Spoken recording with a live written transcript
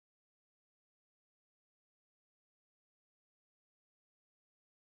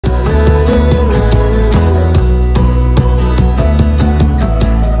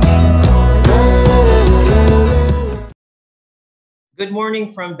Good morning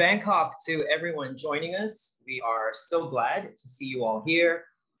from Bangkok to everyone joining us. We are so glad to see you all here.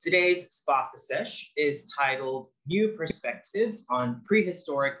 Today's Spot the SESH is titled New Perspectives on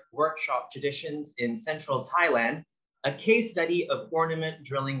Prehistoric Workshop Traditions in Central Thailand, a case study of ornament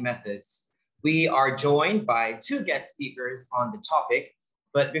drilling methods. We are joined by two guest speakers on the topic,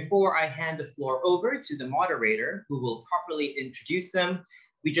 but before I hand the floor over to the moderator who will properly introduce them,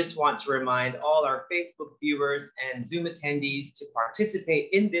 we just want to remind all our Facebook viewers and Zoom attendees to participate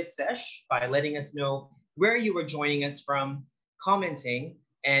in this sesh by letting us know where you are joining us from, commenting,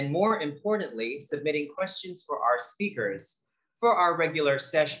 and more importantly, submitting questions for our speakers. For our regular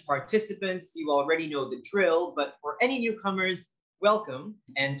sesh participants, you already know the drill, but for any newcomers, welcome,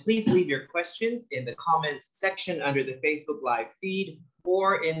 and please leave your questions in the comments section under the Facebook Live feed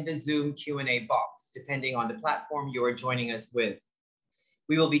or in the Zoom Q&A box, depending on the platform you are joining us with.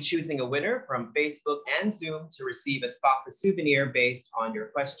 We will be choosing a winner from Facebook and Zoom to receive a Spot the Souvenir based on your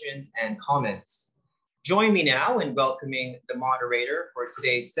questions and comments. Join me now in welcoming the moderator for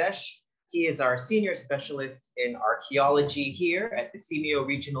today's sesh. He is our senior specialist in archaeology here at the Simeo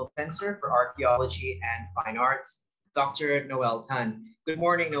Regional Center for Archaeology and Fine Arts, Dr. Noel Tan. Good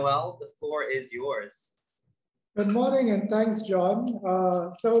morning, Noel. The floor is yours. Good morning and thanks, John.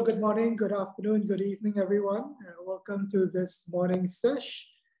 So good morning, good afternoon, good evening, everyone. Welcome to this morning's sesh.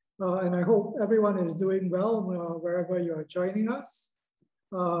 And I hope everyone is doing well wherever you are joining us.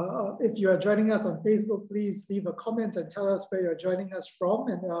 If you are joining us on Facebook, please leave a comment and tell us where you're joining us from.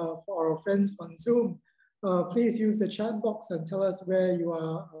 And for our friends on Zoom, please use the chat box and tell us where you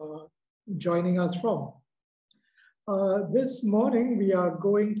are joining us from. This morning, we are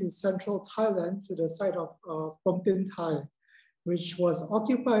going to Central Thailand to the site of Phromtin Tai, which was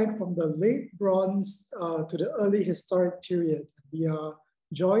occupied from the late Bronze to the early historic period. We are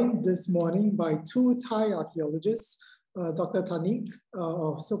joined this morning by two Thai archaeologists, Dr. Thanik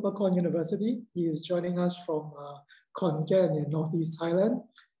of Silpakorn University. He is joining us from Khon Kaen in Northeast Thailand,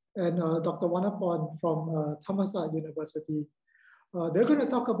 and Dr. Wannaporn from Thammasat University. They're going to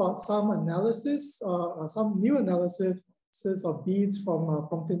talk about some analysis, some new analysis of beads from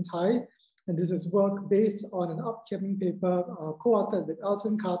Phromtin Tai. And this is work based on an upcoming paper co-authored with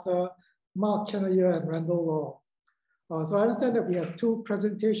Alison Carter, Mark Kenneyer, and Randall Law. So I understand that we have two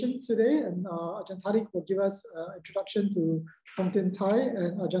presentations today, and Ajahn Thanik will give us an introduction to Phromtin Tai,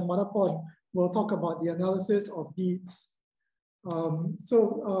 and Ajahn Wannaporn will talk about the analysis of beads.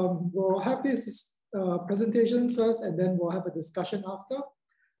 We'll have this presentations first, and then we'll have a discussion after.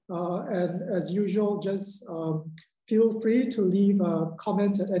 And as usual, just feel free to leave a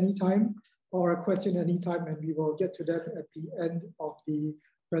comment at any time or a question at any time, and we will get to them at the end of the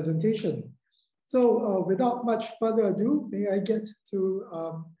presentation. So without much further ado, may I get to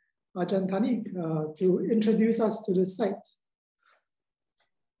Ajahn Thanik to introduce us to the site.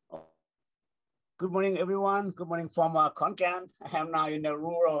 Good morning, everyone. Good morning from Khon Kaen. I am now in the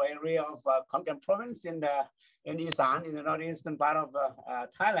rural area of Khon Kaen province in Isan, in the northeastern part of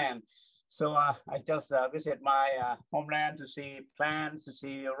Thailand. So I just visit my homeland to see plants, to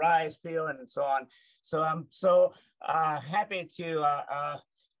see rice field, and so on. So I'm so happy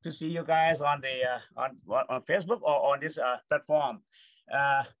to see you guys on the on Facebook or on this platform.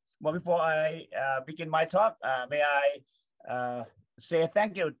 But before I begin my talk, may I say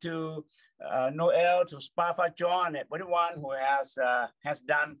thank you to Noel, to Spafa John, everyone who has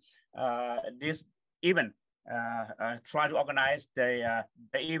done this event, try to organize the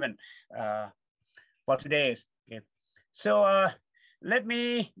event for today. Okay. So let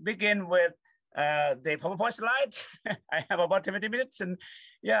me begin with the PowerPoint slide. I have about 20 minutes, and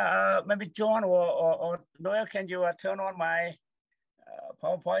yeah, maybe John or Noel, can you turn on my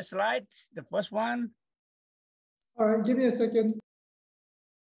PowerPoint slide, the first one? All right, give me a second.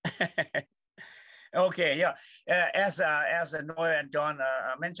 Okay, yeah. As Noel and John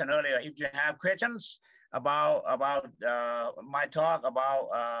mentioned earlier, if you have questions about my talk,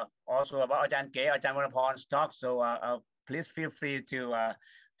 also about Ajahn Ke, Ajahn Wannaporn's talk, so please feel free to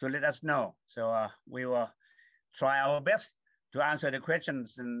let us know. So we will try our best to answer the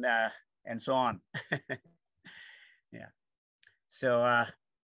questions and so on. Yeah. So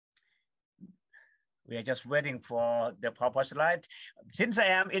we are just waiting for the PowerPoint slide. Since I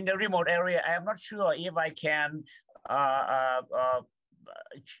am in the remote area, I am not sure if I can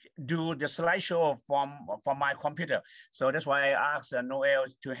do the slideshow from my computer. So that's why I asked Noel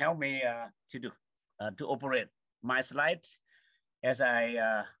to help me to operate my slides as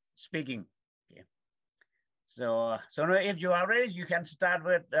I speaking. Okay. So Noel, if you are ready, you can start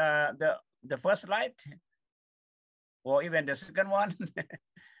with the first slide, or even the second one.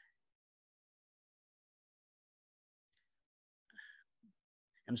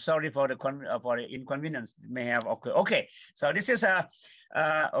 I'm sorry for the inconvenience it may have occurred. Okay, so this is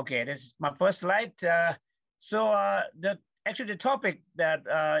okay. This is my first slide. Actually the topic that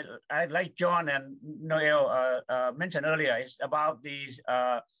I like John and Noel mentioned earlier is about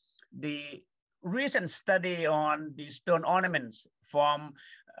the recent study on the stone ornaments from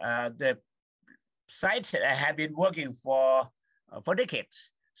the sites that I have been working for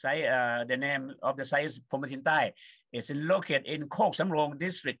decades. The name of the site is Phromtin Tai. It's located in Kok Samrong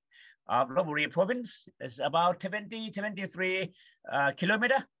district of Lopburi province. It's about 23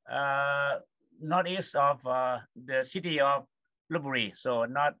 kilometers northeast of the city of Lopburi. So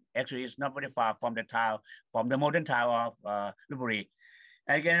it's not very far from the town, from the modern town of Lopburi.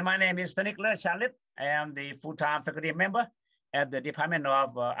 Again, my name is Thanik Lertchanrit. I am the full-time faculty member at the Department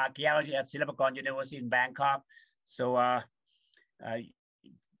of Archaeology at Silpakorn University in Bangkok. So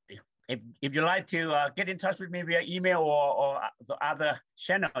if you like to get in touch with me via email or the other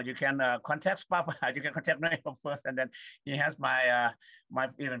channel, you can contact Papa. You can contact me first, and then he has my my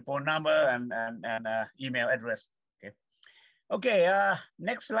even phone number and email address. Okay.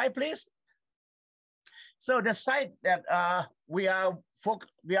 Next slide, please. So the site that we are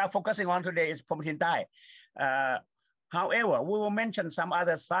focusing on today is Phromtin Tai. However, we will mention some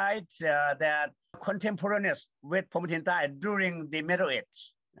other sites that contemporaneous with Phromtin Tai during the Middle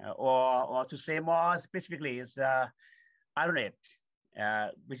Age. Or to say more specifically is Iron Age,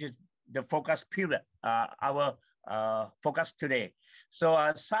 which is the focus period, our focus today. So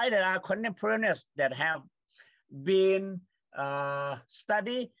sites that are contemporaneous that have been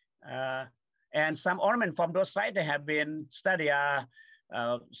studied, and some ornaments from those sites that have been studied are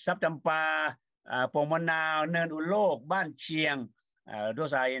Saptampa, Pomanao, Nen Ulok, Ban Chiang.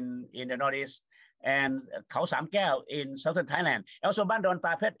 Those are in the northeast. And Khao Sam Keo in southern Thailand. Also Ban Don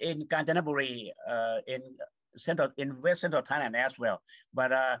Tapet in Kanchanaburi in West Central Thailand as well.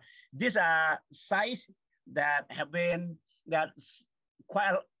 But these are sites that have been,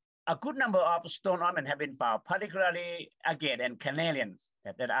 quite a good number of stone ornaments have been found, particularly agate and carnelians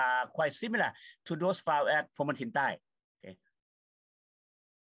that are quite similar to those found at Phromtin Tai.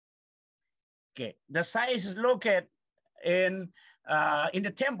 Okay. The site is located in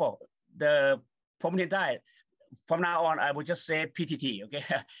the temple, the Phromtin Tai. From now on, I will just say PTT. Okay,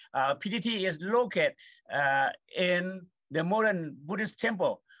 PTT is located in the modern Buddhist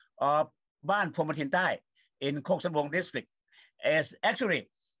temple of Ban Phromtin Tai in Kok Samrong district. As actually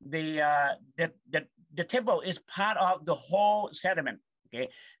the temple is part of the whole settlement. Okay,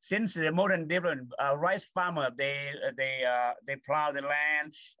 since the modern development, rice farmer they plow the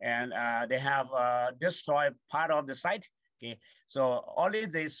land and they have destroyed part of the site. Okay, so only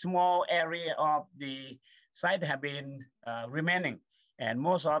the small area of the site have been remaining, and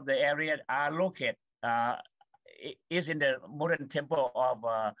most of the area are located is in the modern temple of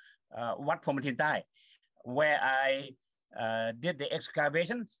Wat Phromtin Tai, where I did the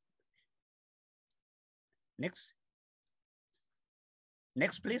excavations. Next,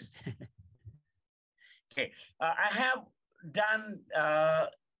 please. Okay, I have done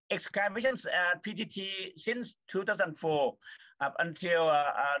excavations at PTT since 2004 up until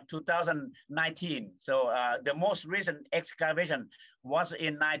 2019. So the most recent excavation was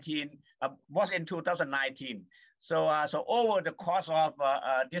in 2019. So over the course of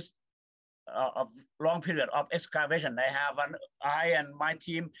this long period of excavation, I and my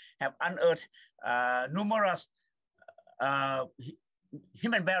team have unearthed numerous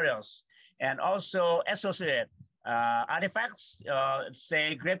human burials and also associated artifacts,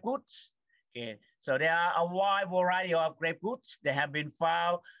 say grave goods. Okay, so there are a wide variety of grave goods that have been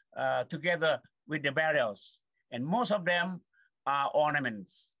found together with the burials, and most of them are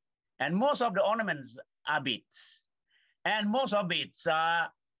ornaments, and most of the ornaments are beads, and most of beads are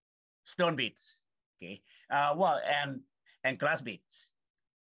stone beads. Okay, and glass beads.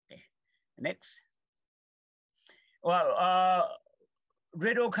 Okay, next. Well,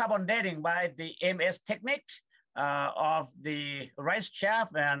 radiocarbon dating by the MS technique of the rice chaff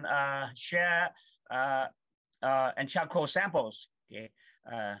and and charcoal samples, okay,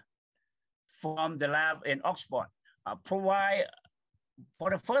 from the lab in Oxford, provide for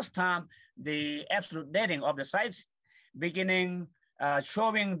the first time the absolute dating of the sites, beginning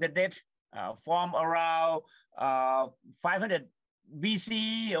showing the date from around 500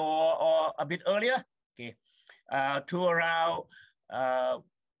 BC or a bit earlier, okay, to around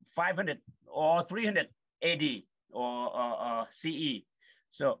 500 or 300 AD or CE.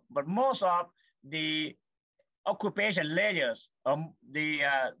 So, but most of the occupation layers, the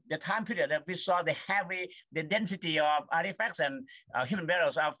time period that we saw the density of artifacts and human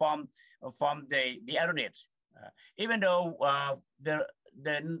burials are from the Iron Age. Even though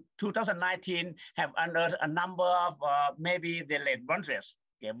the 2019 have unearthed a number of maybe the late bronzes,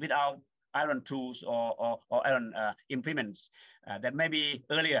 okay, without iron tools or iron implements that may be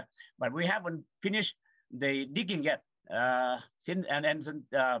earlier, but we haven't finished the digging yet. Since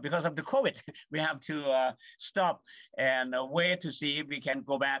because of the COVID, we have to stop and wait to see if we can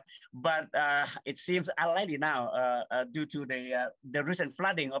go back. But it seems unlikely now due to the recent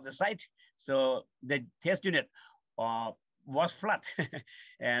flooding of the site. So the test unit was flooded,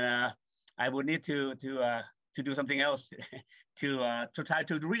 and I would need to do something else to try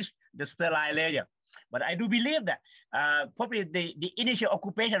to reach the sterile layer. But I do believe that probably the initial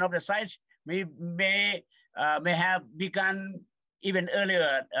occupation of the site may have begun even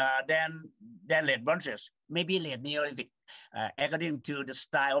earlier than late bronzes, maybe late Neolithic, according to the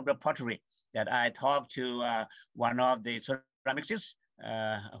style of the pottery that I talked to one of the ceramicists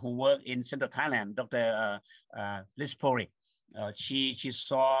who work in Central Thailand, Dr. Lispori. She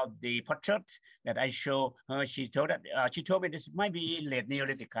saw the portrait that I show her. She told me this might be late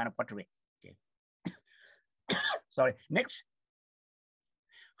Neolithic kind of pottery. Okay. Sorry. Next.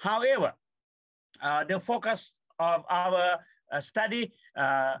 However, the focus of our study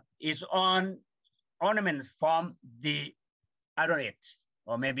is on ornaments from the Iron Age,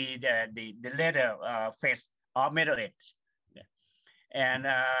 or maybe the later phase of Middle Age. Yeah. And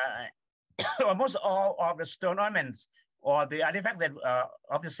almost all of the stone ornaments or the artifacts that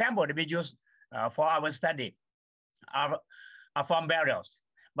of the sample that we use for our study are from burials,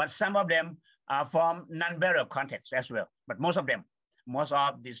 but some of them are from non-burial contexts as well. But most of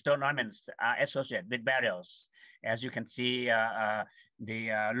the stone ornaments are associated with burials. As you can see,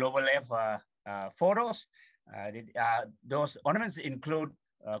 the lower left photos, those ornaments include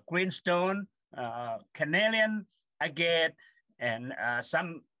greenstone, carnelian, agate, and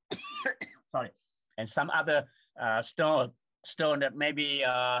some sorry, and some other stone that may be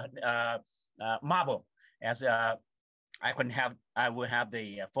marble. As I will have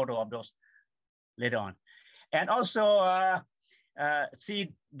the photo of those later on, and also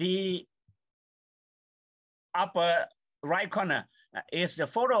see the upper right corner is the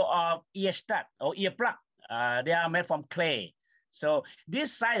photo of ear stud or ear plug. They are made from clay. So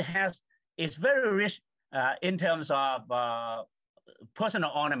this site is very rich in terms of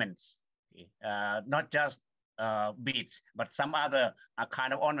personal ornaments, not just beads, but some other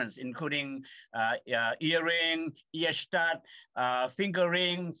kind of ornaments, including earring, ear stud, finger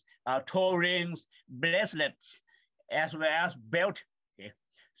rings, toe rings, bracelets, as well as belt. Okay.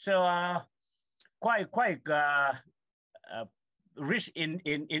 So quite rich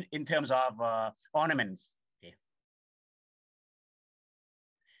in terms of ornaments. Okay.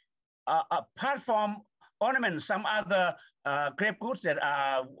 Apart from ornaments, some other grave goods that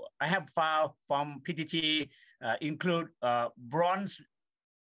I have found from PTT include bronze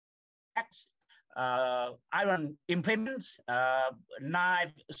axe, iron implements,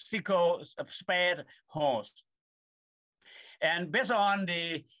 knife, sickle, spade, horse. And based on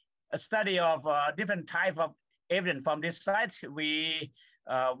the study of different type of evidence from this site, we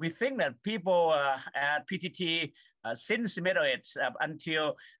think that people at PTT since Middle Age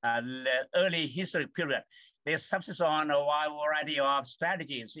until the early historic period, they subsist on a wide variety of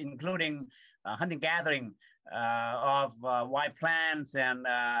strategies, including hunting, gathering of wild plants and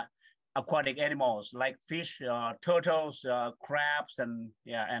aquatic animals like fish, turtles, crabs, and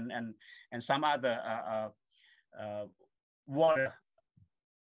some other water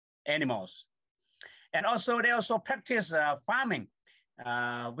animals. And also they also practice farming.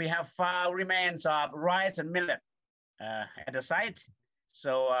 We have found remains of rice and millet at the site.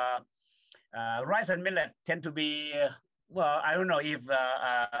 So rice and millet tend to be, well, I don't know if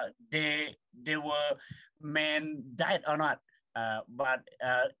they were main diet or not, but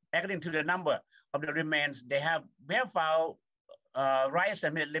according to the number of the remains, we have found rice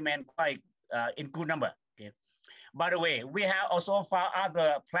and millet remain quite in good number. Okay. By the way, we have also found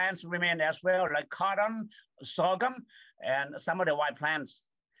other plants remain as well, like cotton, sorghum, and some of the wild plants,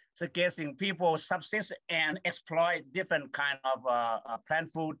 suggesting people subsist and exploit different kind of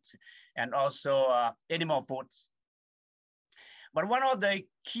plant foods and also animal foods. But one of the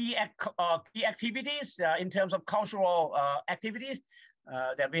key activities in terms of cultural activities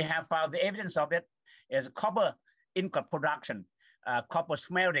that we have found the evidence of it is copper ingot production, copper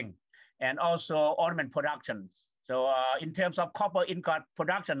smelting, and also ornament productions. So in terms of copper ingot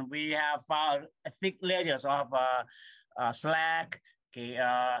production, we have found thick layers of slag. Okay,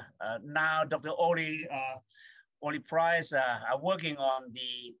 now Dr. Oli Price are working on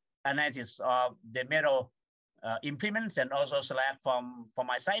the analysis of the metal implements and also slag from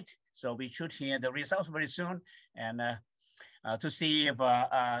my site. So we should hear the results very soon. And to see if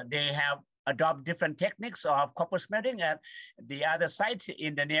they have adopt different techniques of copper smelting at the other site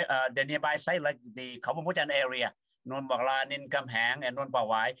in the nearby site, like the Kawamujan area, Non Bagla, Nin Kam Hang, and Non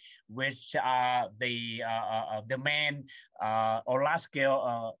Bawai, which are the main or large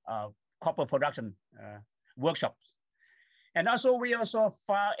scale copper production workshops. And also, we also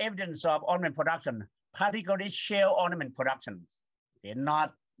found evidence of ornament production, particularly shell ornament production, okay,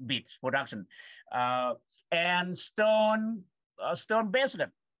 not beads production, and stone-based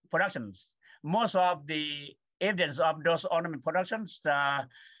productions. Most of the evidence of those ornament productions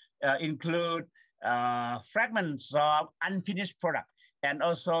include fragments of unfinished product, and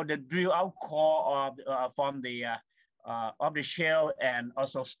also the drill out core of from the shell and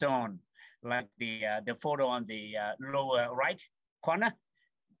also stone, like the photo on the lower right corner.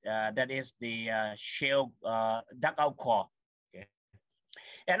 That is the shell dug out core. Okay.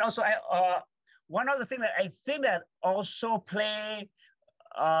 And also, one other thing that I think that also play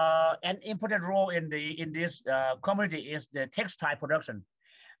an important role in this community is the textile production.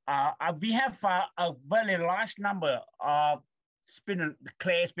 We have a very large number of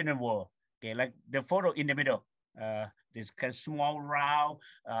clay spinning wool. Okay, like the photo in the middle. This kind of small round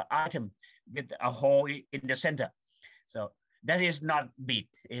item with a hole in the center. So that is not bead.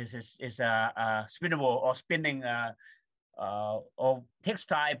 It's a spinnable or spinning or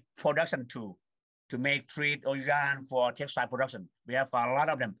textile production tool to make thread or yarn for textile production. We have a lot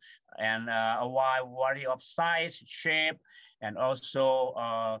of them, and a wide variety of size, shape, and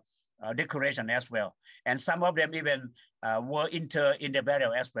also decoration as well. And some of them even were in the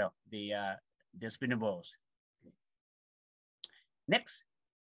barrel as well, the spinnables. Next.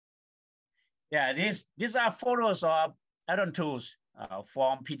 Yeah, these are photos of iron tools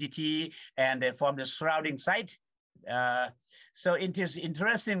from PTT and from the surrounding site. So it is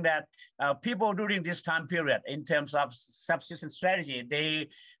interesting that people during this time period, in terms of subsistence strategy, they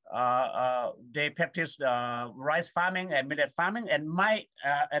practice rice farming and millet farming, and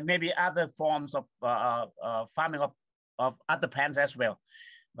maybe other forms of farming of other plants as well.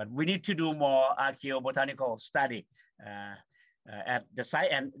 But we need to do more archaeobotanical study at the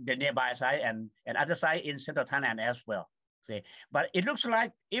site and the nearby site and other site in Central Thailand as well. See, but it looks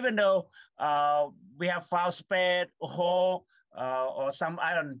like even though we have found spade, hoe, or some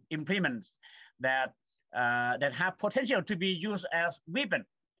iron implements that have potential to be used as weapon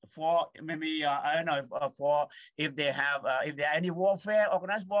for maybe I don't know if there are any warfare,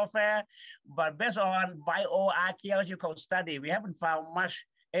 organized warfare. But based on bioarchaeological study, we haven't found much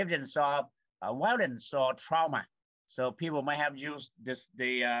evidence of violence or trauma. So people might have used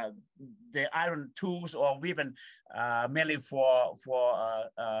the iron tools or weapon mainly for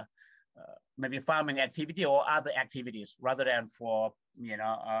maybe farming activity or other activities rather than for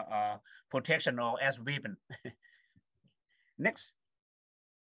protection or as weapon. Next.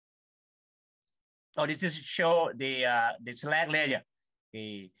 Oh, this is show the slag layer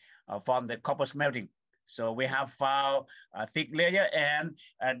from the copper smelting. So we have found a thick layer, and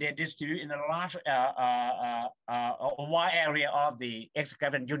they distribute in a large wide area of the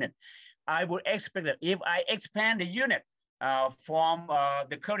excavation unit. I would expect that if I expand the unit from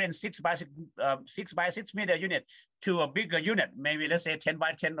the current 6 by 6 meter unit to a bigger unit, maybe let's say 10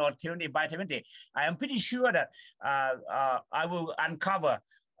 by 10 or 20 by 20, I am pretty sure that I will uncover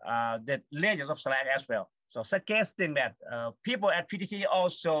the layers of slag as well. So suggesting that people at PTT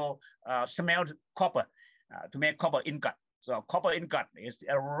also smelt copper to make copper ingot. So copper ingot is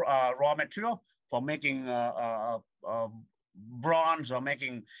a raw material for making bronze or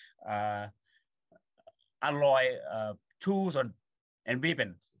making alloy tools and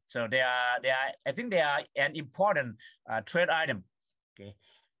weapons. So they are I think they are an important trade item. Okay,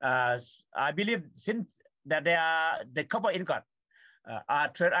 I believe since that they are the copper ingot are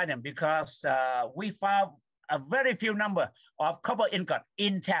trade item because we found a very few number of copper ingot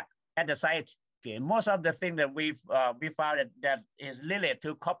intact at the site. Okay, most of the thing that we found that is related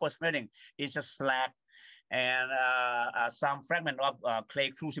to copper smelting is just slag and some fragment of clay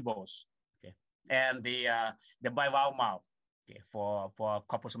crucibles. Okay, and the bivalve mouth. Okay, for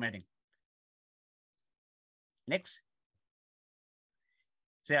copper smelting. Next.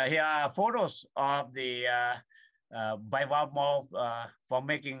 So here are photos of the bivalve mouth for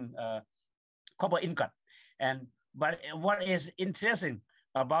making copper ingot. But what is interesting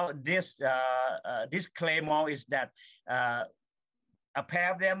about this clay mold is that a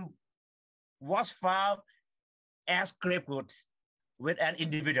pair of them was found as grape goods with an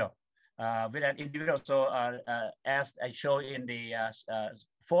individual. So as I show in the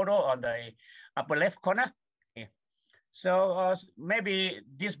photo on the upper left corner. Okay. So maybe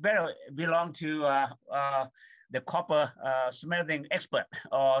this barrel belonged to the copper smelting expert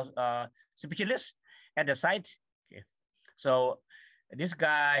or specialist at the site. Okay. So this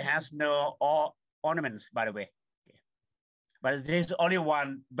guy has no ornaments, by the way. Okay. But there's only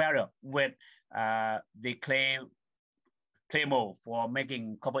one barrel with the clay mold for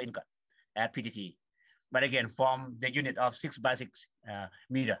making copper ingot at PTT. But again, from the unit of 6 by 6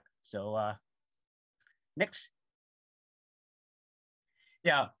 meter. So next.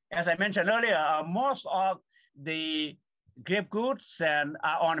 Yeah, as I mentioned earlier, most of the grape goods and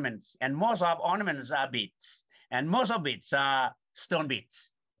are ornaments, and most of ornaments are beads, and most of beads are stone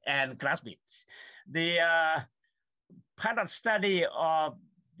beads and glass beads. The pilot study of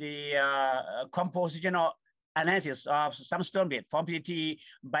the compositional analysis of some stone beads from PTT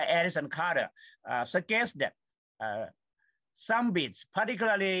by Ellis and Carter suggests that some beads,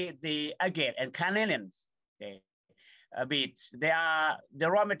 particularly the agate and carnelians, okay, beads, they are the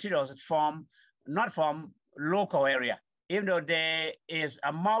raw materials from not from local area, even though there is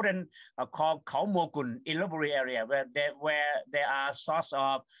a mountain called Khao Mokun in Lopburi area where there are source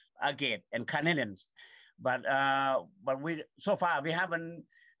of agate and carnelians, but we so far we haven't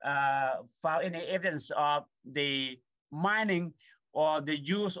found any evidence of the mining or the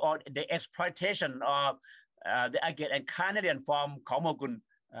use or the exploitation of the agate and carnelian from Khao Mokun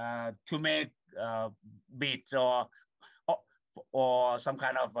to make beads or some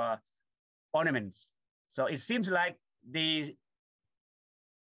kind of ornaments. So it seems like the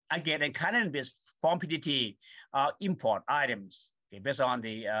agate and carnelian beads from PTT are import items, okay, based on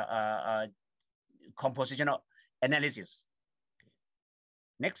the compositional analysis. Okay.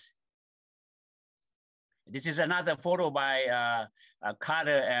 Next. This is another photo by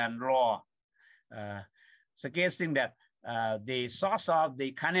Carter and Raw, suggesting that the source of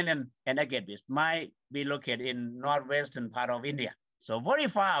the carnelian and agate beads might be located in northwestern part of India. So very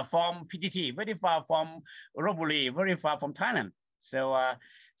far from PTT, very far from Lopburi, very far from Thailand. So,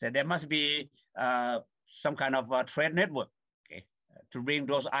 so there must be some kind of trade network, okay, to bring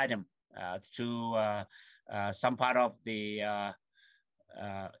those items to some part of the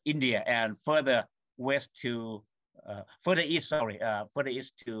India and further west to further east. Sorry, further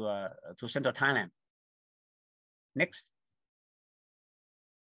east to Central Thailand. Next.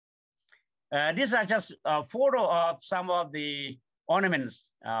 These are just a photo of some of the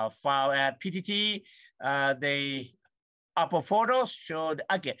ornaments found at PTT. The upper photos show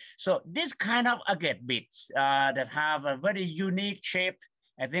the agate. So this kind of agate beads that have a very unique shape.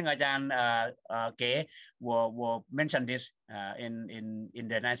 I think Ajahn Kay will mention this in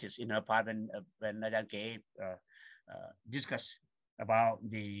the analysis in her part when Ajahn Kay discuss about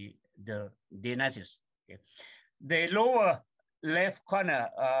the analysis. Okay. The lower left corner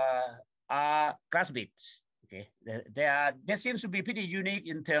are glass beads. Okay, they seems to be pretty unique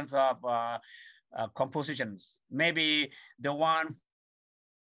in terms of compositions. Maybe the one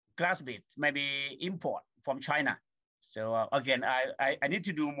glass bead maybe import from China. So again, I need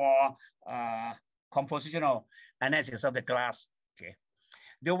to do more compositional analysis of the glass. Okay,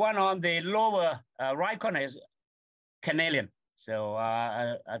 the one on the lower right corner is carnelian. So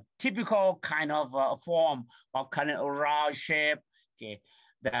a typical kind of form of kind of round shape, okay,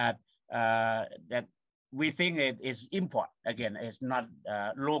 that we think it is import. Again, it's not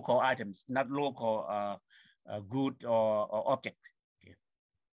local items, not local good or object. Okay.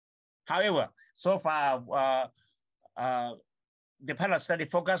 However, so far, the pilot study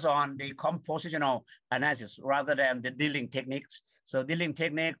focused on the compositional analysis rather than the dealing techniques. So dealing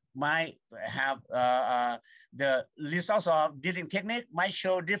technique might have the results of dealing technique might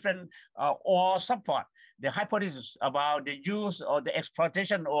show different or support the hypothesis about the use or the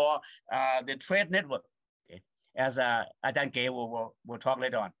exploitation or the trade network. Okay, as Ajahn Kay will talk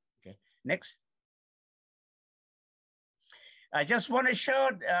later on. Okay, next. I just want to show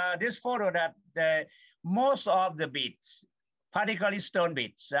this photo that most of the beads, particularly stone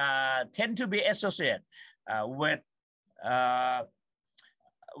beads, tend to be associated with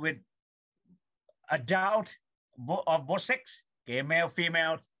adult of both sex, okay, male,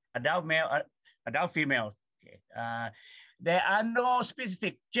 female, adult male, adult female. Okay. There are no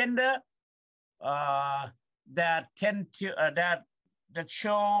specific gender that tend to that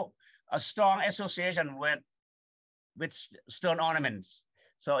show a strong association with stone ornaments.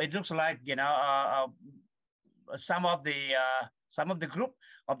 So it looks like, you know, some of the group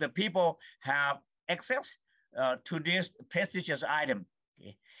of the people have access to this prestigious item.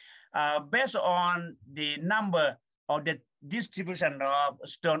 Okay. Based on the number of the distribution of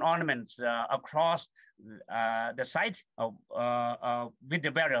stone ornaments across the site with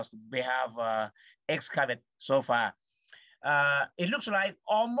the barriers we have excavated so far, it looks like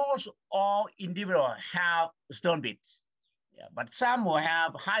almost all individuals have stone beads, yeah, but some will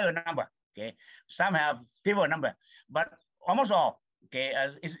have higher number. Okay, some have fewer number, but almost all. Okay,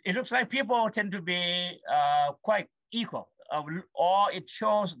 it looks like people tend to be quite equal, or it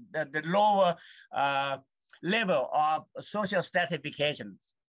shows the lower level of social stratification.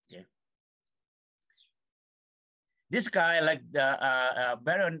 Okay. This guy, like the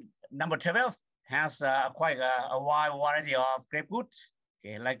Baron number 12, has quite a wide variety of grape goods,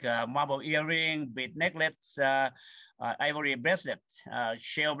 okay, like marble earring, bead necklace, ivory bracelet,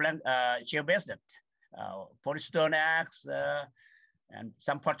 shell bracelet, polystone axe, and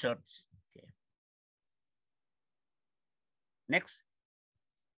some portraits. Okay. Next.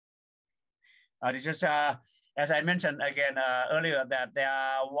 This is, as I mentioned again earlier, that there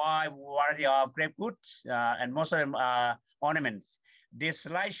are a wide variety of grape goods, and most of them are ornaments. This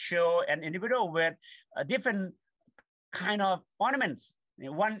slide show an individual with a different kind of ornaments.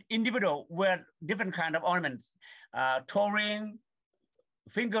 One individual with different kind of ornaments, toe ring,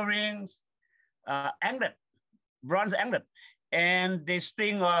 finger rings, anklet, bronze anklet, and the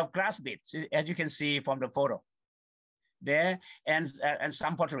string of glass beads, as you can see from the photo there, and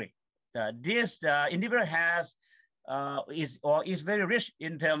some pottery. This individual has is very rich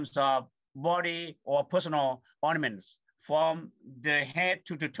in terms of body or personal ornaments from the head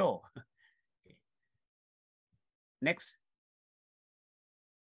to the toe. Okay. Next.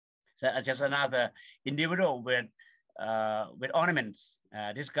 So just another individual with ornaments.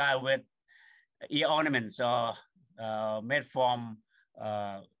 This guy with ear ornaments are made from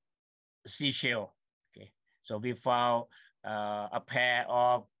seashell. Okay, so we found a pair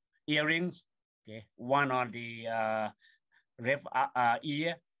of earrings. Okay, one on the left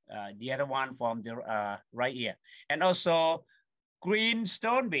ear, the other one from the right ear, and also green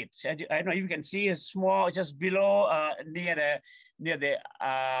stone beads. I don't know if you can see a small just below near the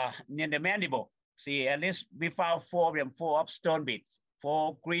mandible. See, at least we found four of them, four of stone beads,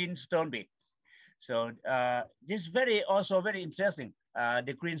 four green stone beads. So this also very interesting.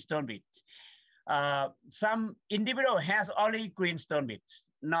 The green stone beads. Some individual has only green stone beads,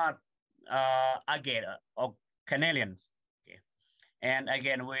 not agate or carnelians. Okay, and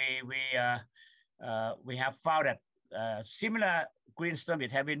again we have found that similar green stone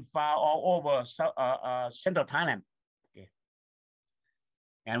beads have been found all over Central Thailand. Okay,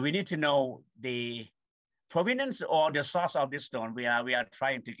 and we need to know the provenance or the source of this stone. We are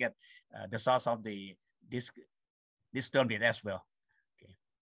trying to get the source of this stone bead as well. Okay,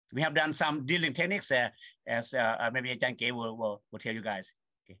 we have done some dealing techniques as maybe Janke will tell you guys.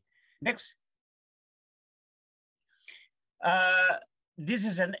 Okay, next. This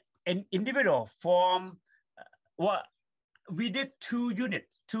is an individual from what we did 2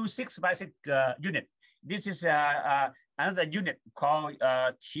 units, 2 6x6 unit. This is another unit called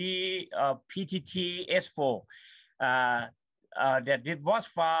PTT-S4 that it was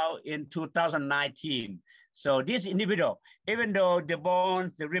found in 2019. So this individual, even though the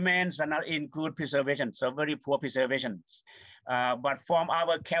bones, the remains are not in good preservation, so very poor preservation, but from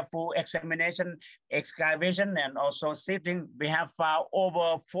our careful examination, excavation, and also sifting, we have found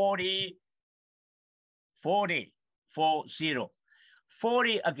over 40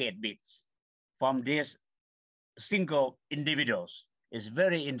 agate beads from these single individuals. It's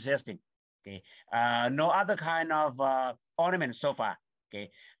very interesting. Okay, no other kind of ornament so far.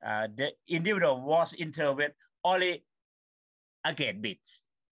 Okay, the individual was interred with only agate beads,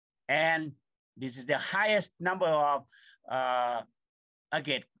 and this is the highest number of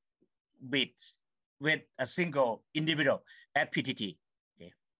agate beads with a single individual at PTT.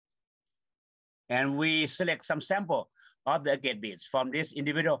 Okay, and we select some sample of the agate beads from this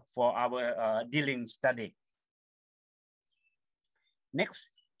individual for our dealing study. Next.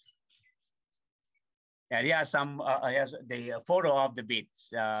 Yeah, there are some, here's the photo of the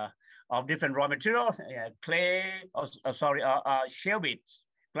beads of different raw materials, clay, shell beads,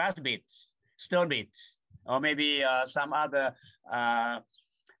 glass beads, stone beads, or maybe some other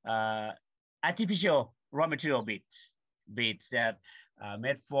artificial raw material beads that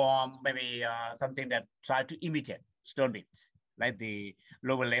made from maybe something that tried to imitate stone beads, like the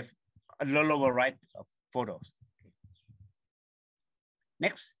lower left, lower right photos. Okay.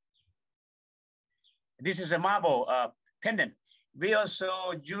 Next. This is a marble pendant. We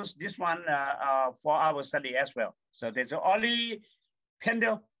also use this one for our study as well. So there's the only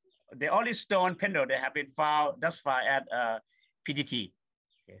pendant, the only stone pendant that have been found thus far at PTT.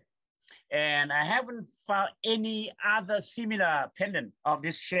 Okay. And I haven't found any other similar pendant of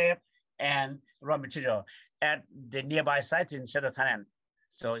this shape and raw material at the nearby site in Central Thailand.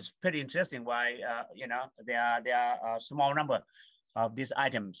 So it's pretty interesting why, you know, there are a small number of these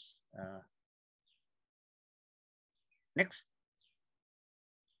items. Next.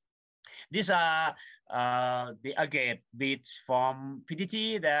 These are the agate beads from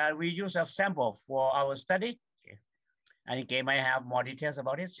PTT that we use as sample for our study. Okay. I think I might have more details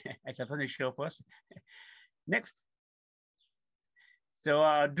about it. I just want to show first. Next.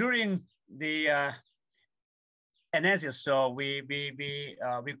 So during the analysis, so we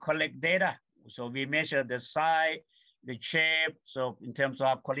collect data. So we measure the size, the shape. So in terms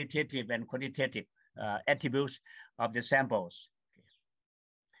of qualitative and quantitative attributes of the samples. Okay.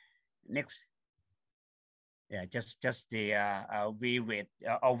 Next. Yeah, just the we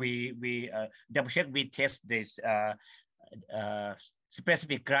double check, we test this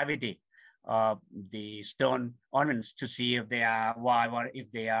specific gravity of the stone ornaments to see if they are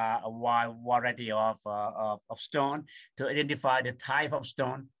if they are a wide variety of stone, to identify the type of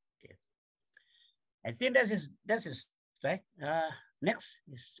stone. Okay. I think that is right. Next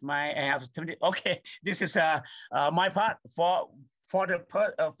is my, I have 20. Okay, this is my part for the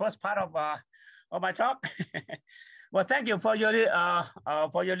first part of my talk. Well, thank you for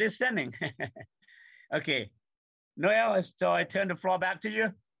your listening. Okay, Noel, so I turn the floor back to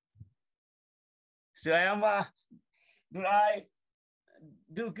you. So I am, do I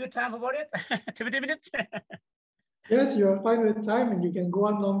do good time about it? 20 minutes? Yes, you're fine with time, and you can go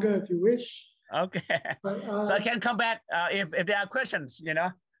on longer if you wish. Okay. But, so I can come back if there are questions, you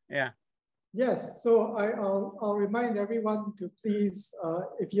know? Yeah. Yes, so I'll remind everyone to please,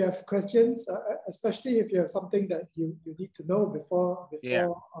 if you have questions, especially if you have something that you need to know before we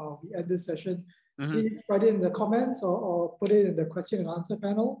end this session, please write it in the comments or put it in the question and answer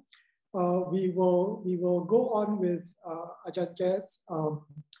panel. We will go on with Ajahn Khair's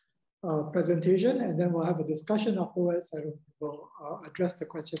presentation, and then we'll have a discussion afterwards, and we'll address the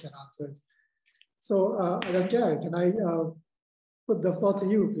questions and answers. So Ajahn Khair, can I put the floor to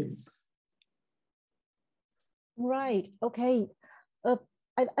you, please? Right, okay.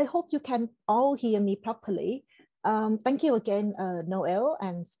 I hope you can all hear me properly. Thank you again, Noel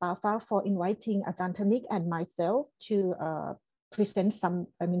and Spafa, for inviting Ajahn Thanik and myself to present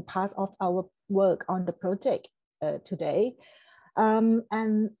part of our work on the project today.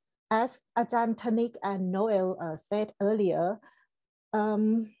 And as Ajahn Thanik and Noel said earlier,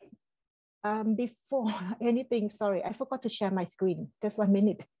 before anything, sorry, I forgot to share my screen. Just 1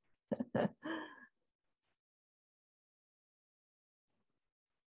 minute.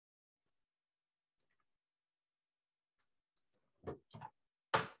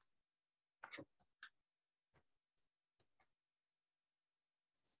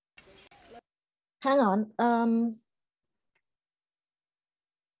 Hang on.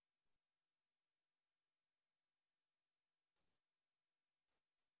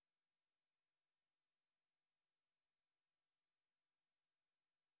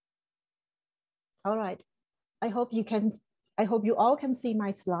 All right. I hope you all can see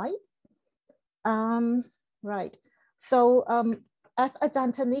my slide. Right. So as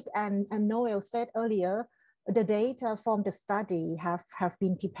Ajahn Thanik and Noel said earlier, the data from the study have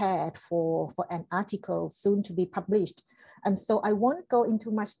been prepared for an article soon to be published. And so I won't go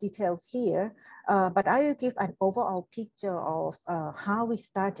into much details here, but I will give an overall picture of how we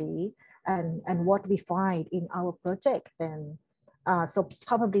study and what we find in our project. Then, so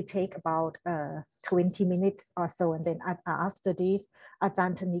probably take about 20 minutes or so. And then after this,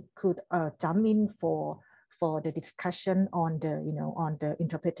 Ajahn Thanik could jump in for the discussion on the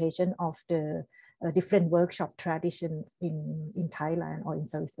interpretation of the different workshop tradition in Thailand or in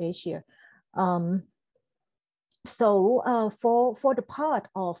Southeast Asia. So for the part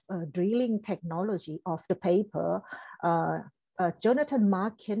of drilling technology of the paper, Jonathan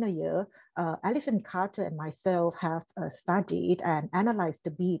Mark Kenoyer, Alison Carter, and myself have studied and analyzed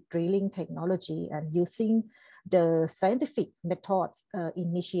the bead drilling technology, and using the scientific methods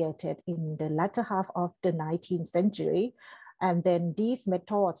initiated in the latter half of the 19th century. And then these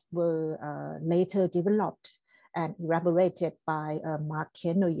methods were later developed and elaborated by Mark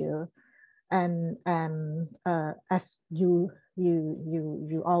Kenoyer. And as you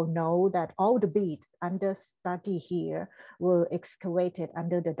all know, that all the beads under study here were excavated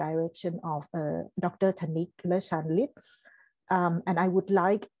under the direction of Dr. Thanik Lertchanrit. And I would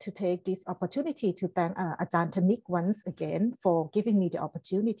like to take this opportunity to thank Ajahn Thanik once again for giving me the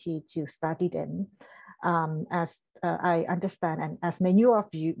opportunity to study them. As I understand, and as many of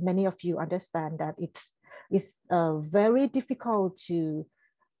you understand, that it's very difficult to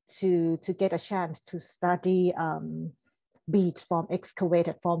get a chance to study beads from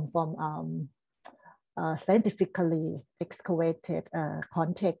excavated from scientifically excavated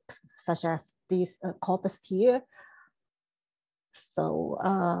context, such as this corpus here. So,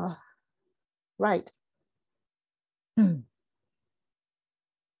 right.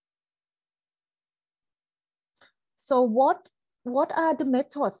 So what are the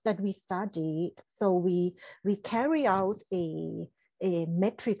methods that we study? So we carry out a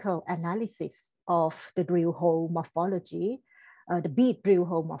metrical analysis of the drill hole morphology, the bead drill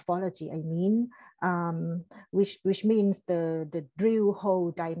hole morphology, I mean, which means the drill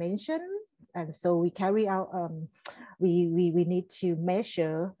hole dimension. And so we carry out, we need to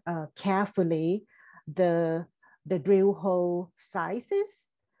measure carefully the drill hole sizes,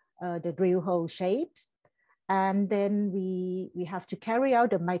 the drill hole shapes, and then we have to carry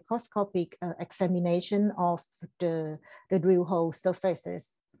out a microscopic examination of the drill hole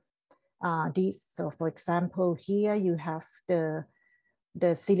surfaces. So for example, here you have the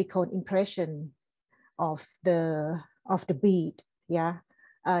silicone impression of the bead, yeah,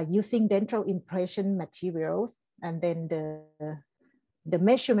 using dental impression materials, and then the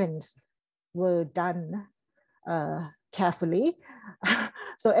measurements were done carefully.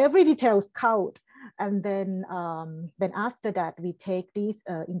 So every detail is count. And then after that, we take these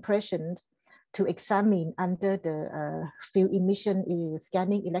impressions to examine under the field emission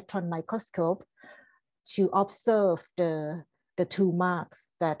scanning electron microscope to observe the 2 marks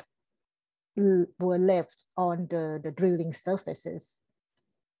that were left on the drilling surfaces.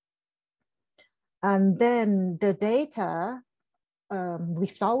 And then the data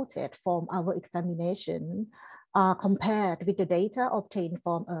resulted from our examination are compared with the data obtained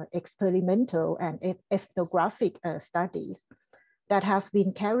from experimental and ethnographic studies that have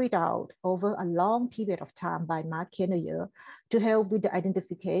been carried out over a long period of time by Mark Kenneyer to help with the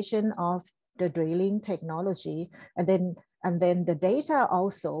identification of the drilling technology. And then the data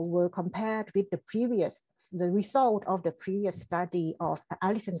also were compared with the result of the previous study of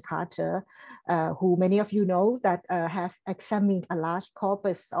Alison Carter, who many of you know that has examined a large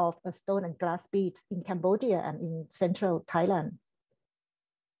corpus of stone and glass beads in Cambodia and in Central Thailand.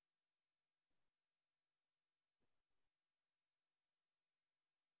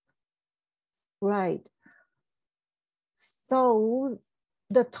 Right. So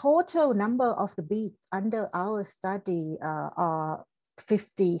the total number of the beads under our study are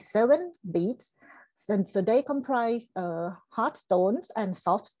 57 beads. So they comprise hard stones and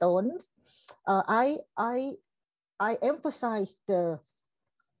soft stones. I emphasize the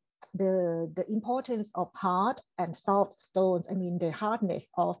importance of hard and soft stones. I mean the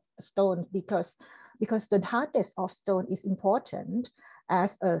hardness of stone, because the hardness of stone is important,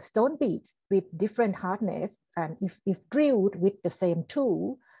 as a stone beads with different hardness, and if drilled with the same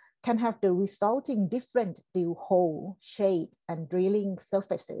tool, can have the resulting different drill hole shape and drilling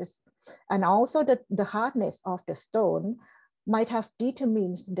surfaces. And also the hardness of the stone might have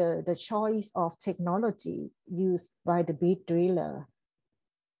determined the choice of technology used by the bead driller.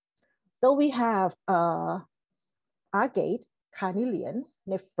 So we have agate, carnelian,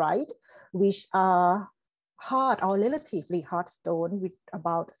 nephrite, which are hard or relatively hard stone with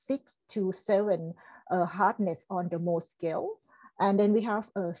about 6 to 7 hardness on the Mohs scale. And then we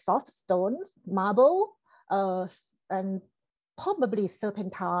have soft stones, marble, and probably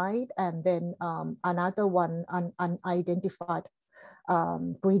serpentine, and then another one unidentified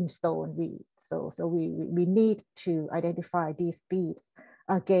greenstone. So we need to identify these beads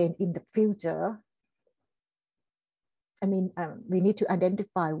again in the future. I mean, we need to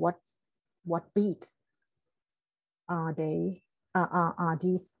identify what beads are they? Are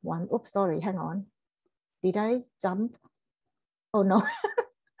these one? Oops, sorry, hang on. Did I jump? Oh no.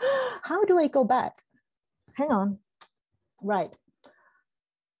 How do I go back? Hang on. Right.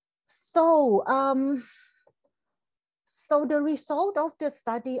 So, so the result of the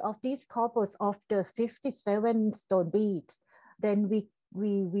study of this corpus of the 57 stone beads, then we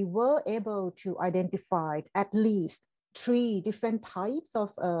were able to identify at least 3 different types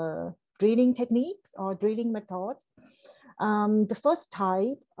of drilling techniques or drilling methods. The first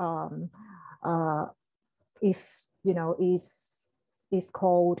type is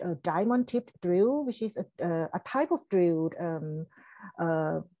called a diamond tipped drill, which is a type of drill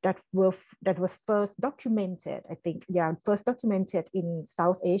that was first documented, I think, first documented in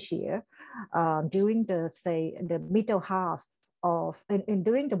South Asia during the middle half of, and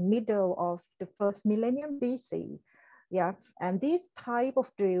during the middle of the first millennium BC. Yeah, and this type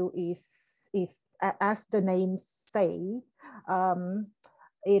of drill is as the name say,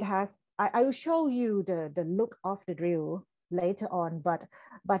 it has, I will show you the look of the drill later on, but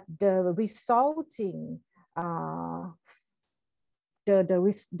the resulting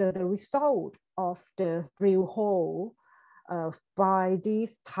the result of the drill hole by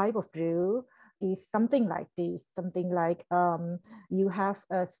this type of drill is something like this, something like you have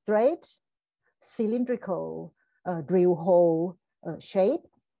a straight cylindrical drill hole shape.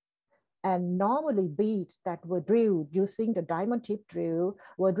 And normally beads that were drilled using the diamond tip drill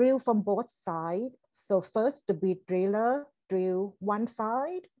were drilled from both sides. So first the bead driller drill one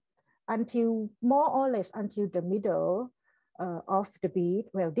side until more or less until the middle of the bead.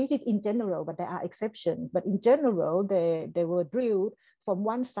 Well, this is in general, but there are exceptions. But in general, they were drilled from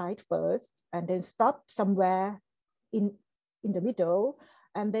one side first and then stopped somewhere in the middle.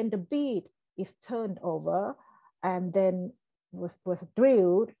 And then the bead is turned over and then was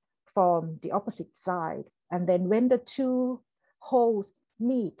drilled from the opposite side. And then when the two holes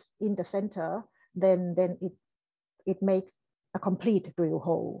meet in the center, then it makes a complete drill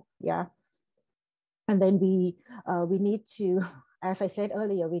hole, yeah. And then we need to, as I said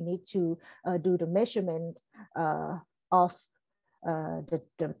earlier, we need to do the measurement of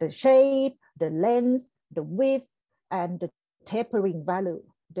the shape, the length, the width, and the tapering value,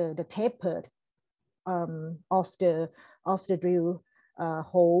 the tapered of the drill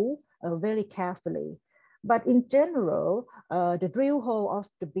hole very carefully. But in general, the drill hole of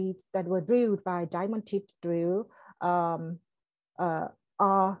the beads that were drilled by diamond tip drill are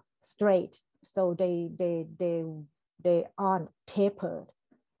straight, so they aren't tapered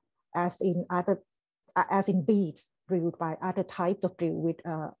as in beads drilled by other types of drill,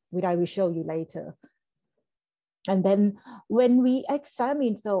 which I will show you later. And then when we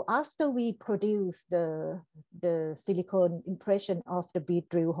examine, so after we produce the silicone impression of the bead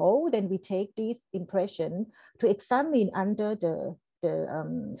drill hole, then we take this impression to examine under the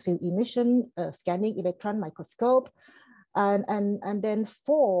field emission scanning electron microscope, and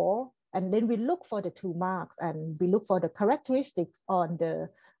then we look for the two marks and we look for the characteristics on the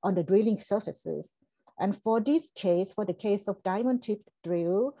drilling surfaces. And for this case, for the case of diamond tip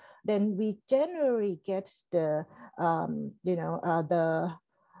drill, then we generally get the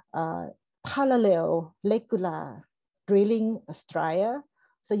parallel regular drilling stria.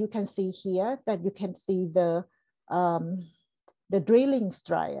 So you can see here that you can see the drilling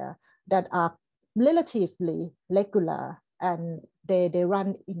stria that are relatively regular, and they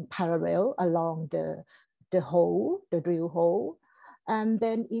run in parallel along the hole, the drill hole. And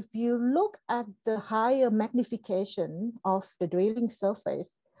then if you look at the higher magnification of the drilling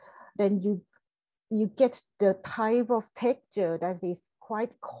surface, then you get the type of texture that is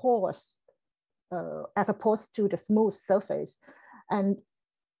quite coarse as opposed to the smooth surface. And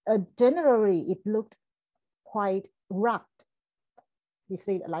generally it looked quite rugged. You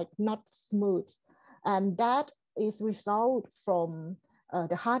see, like not smooth. And that is result from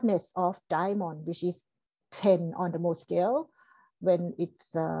the hardness of diamond, which is 10 on the Mohs scale, when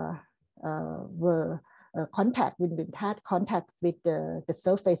it's when it had contact with the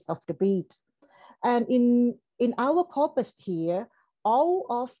surface of the beads. And in our corpus here, all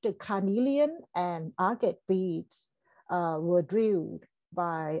of the carnelian and agate beads were drilled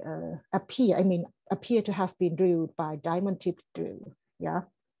by appear to have been drilled by diamond tip drill, yeah.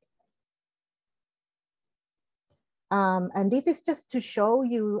 And this is just to show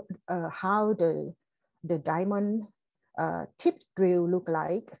you how the diamond tip drill look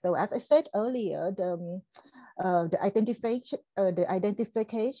like. So as I said earlier, the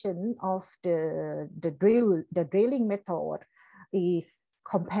identification of the drilling method is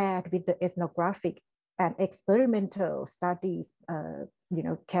compared with the ethnographic and experimental studies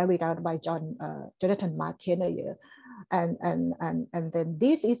carried out by Jonathan McKenna, and then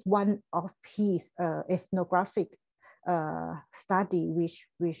this is one of his ethnographic study which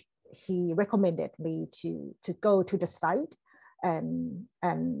he recommended me to go to the site and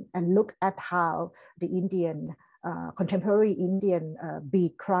look at how the Indian contemporary Indian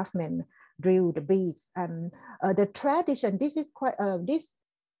bead craftsmen drill the beads. And the tradition, this is quite this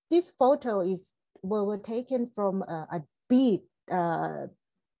photo were taken from a bead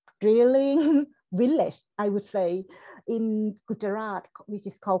drilling village, I would say, in Gujarat, which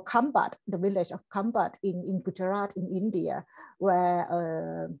is called Kambat, the village of Kambat in Gujarat in India,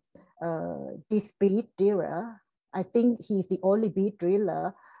 where this bead driller, I think he's the only bead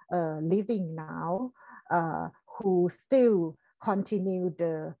driller living now, who still continue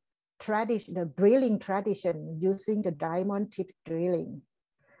the drilling tradition using the diamond tip drilling.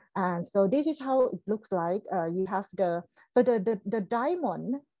 And so this is how it looks like. You have the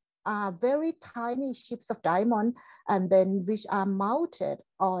diamond are very tiny chips of diamond, and then which are mounted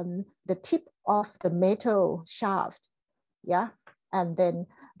on the tip of the metal shaft, yeah. And then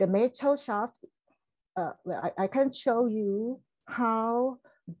the metal shaft, well, I can show you how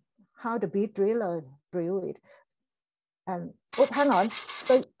the bead driller drill it. And oh, hang on.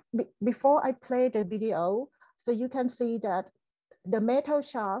 So before I play the video, so you can see that the metal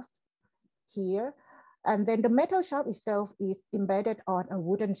shaft here, and then the metal shaft itself is embedded on a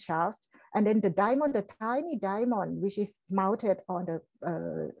wooden shaft, and then the diamond, the tiny diamond, which is mounted on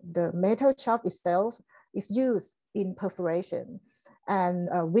the metal shaft itself, is used in perforation, and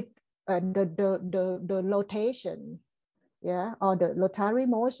with the rotation, yeah, or the rotary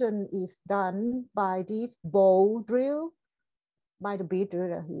motion is done by this bowl drill, by the bead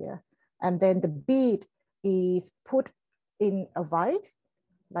driller here, and then the bead is put in a vise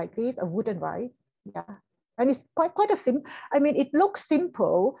like this, a wooden vise, yeah. And it's quite a simple, I mean, it looks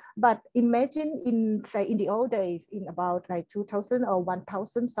simple, but imagine in, say, in the old days, in about like 2000 or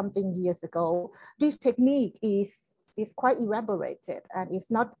 1000 something years ago, this technique is quite elaborated, and it's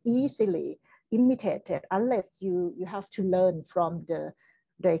not easily imitated unless you have to learn from the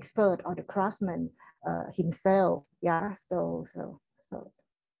expert or the craftsman himself, yeah. So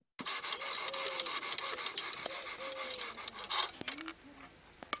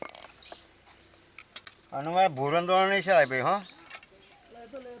અને ભોરન દોરણ નહીં છે ભાઈ હા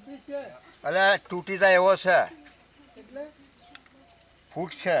એટલે તૂટી જાય એવો છે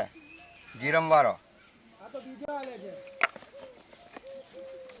ફૂટ છે જીરમ વાળો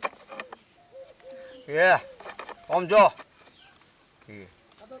એ આમ જો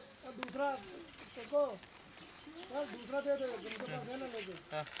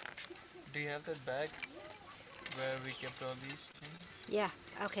Do you have that bag where we kept all these things? Yeah,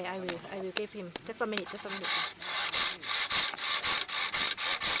 okay, I will give him. Just a minute.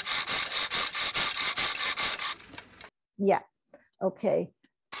 Yeah, okay.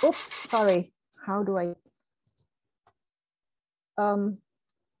 Oops, sorry. How do I?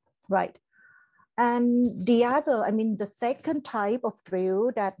 Right. And the other, I mean, the second type of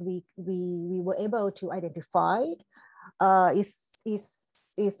drill that we were able to identify is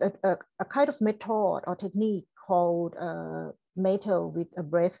a kind of method or technique called metal with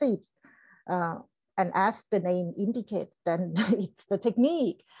abrasives. And as the name indicates, then it's the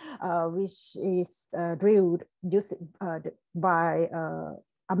technique which is drilled by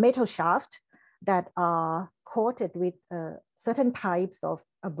a metal shaft that are coated with certain types of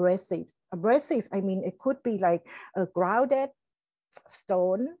abrasives. Abrasives, I mean, it could be like a grounded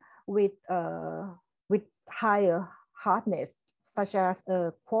stone with higher hardness, such as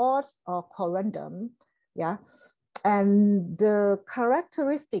quartz or corundum, yeah. And the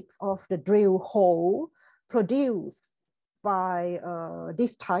characteristics of the drill hole produced by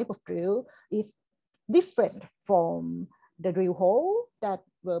this type of drill is different from the drill hole that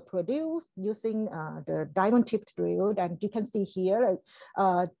were produced using the diamond tipped drill. And you can see here,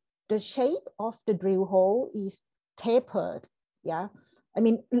 the shape of the drill hole is tapered, yeah. I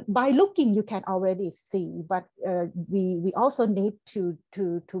mean, by looking, you can already see, but we also need to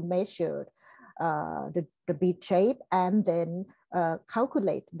measure the bead shape and then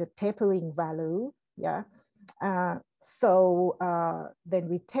calculate the tapering value, yeah. So then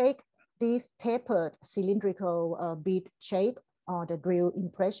we take this tapered cylindrical bead shape or the drill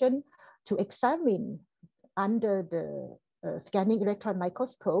impression to examine under the scanning electron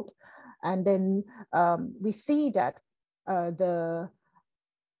microscope, and then we see that the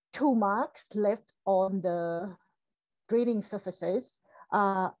 2 marks left on the drilling surfaces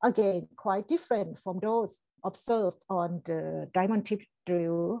are again quite different from those observed on the diamond tip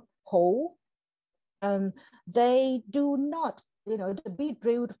drill hole. They do not, you know, the bead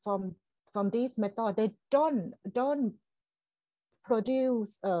drilled from this method, they don't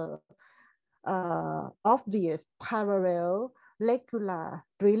produce obvious parallel regular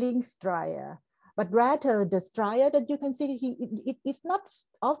drilling stria, but rather the stria that you can see, it is not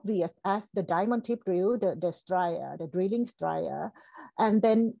obvious as the diamond tip drill, the stria, the drilling stria. And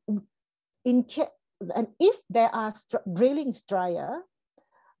then and if there are drilling stria,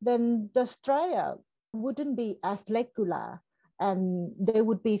 then the stria wouldn't be as regular, and they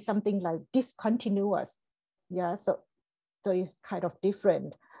would be something like discontinuous, yeah. So it's kind of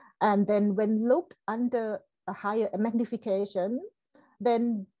different. And then when looked under a higher magnification,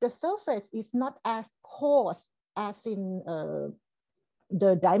 then the surface is not as coarse as in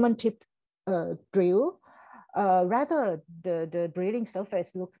the diamond tip drill. Rather, the drilling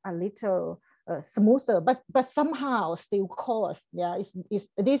surface looks a little smoother, but somehow still coarse. Yeah,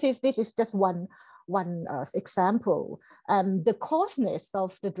 this is just one example. The coarseness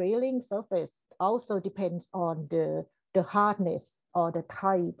of the drilling surface also depends on the hardness or the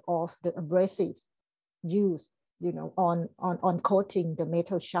type of the abrasives used, you know, on coating the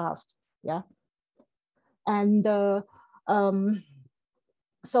metal shaft, yeah. And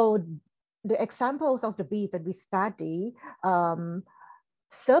So the examples of the beads that we study,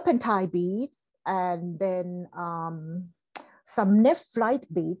 serpentine beads, and then some nephrite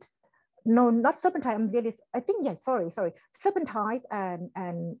beads. No, not serpentine. I think, yeah, sorry. Serpentine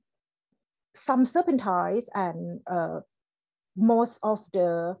and some serpentines and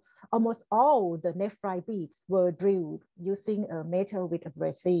almost all the nephrite beads were drilled using metal with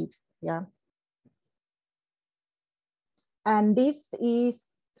abrasives. Yeah. And this is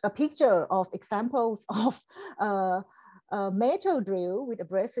a picture of examples of metal drill with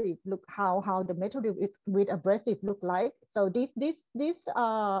abrasive. Look how the metal drill with abrasive look like. So these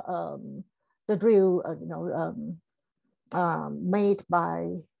are the drill made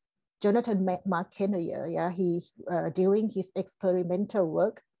by Jonathan McKenna. Yeah, he during his experimental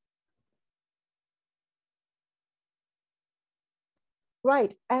work.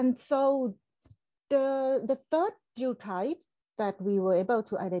 Right, and so the third drill type that we were able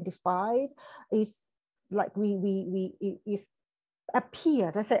to identify is like it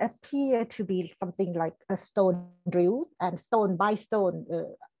appear to be something like a stone drills, and stone by stone,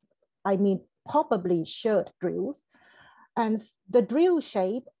 I mean probably sherd drills. And the drill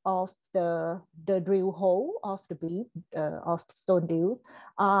shape of the drill hole of the bead of stone drills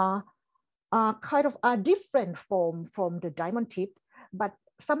are different from the diamond tip, but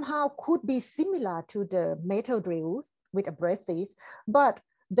somehow could be similar to the metal drills with abrasives, but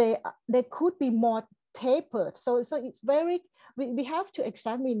they could be more tapered. So it's very, we have to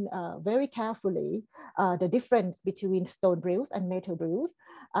examine very carefully the difference between stone drills and metal drills.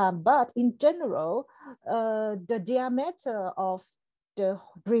 But in general, the diameter of the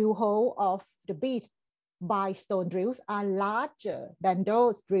drill hole of the bead by stone drills are larger than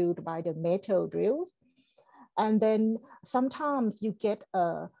those drilled by the metal drills. And then sometimes you get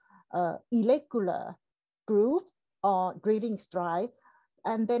a irregular groove or drilling stripe.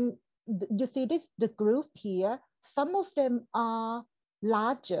 And then you see the groove here, some of them are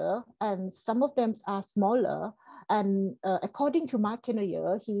larger and some of them are smaller. And according to Mark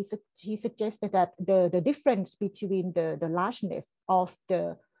Kenneyer, he suggested that the difference between the largeness of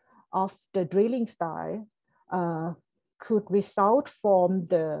the drilling style could result from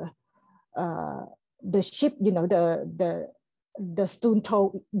the ship, the stone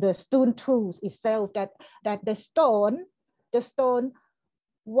tools itself, that the stone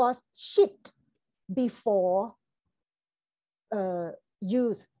was shipped before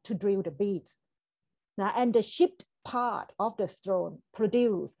used to drill the beads. Now, and the shipped part of the stone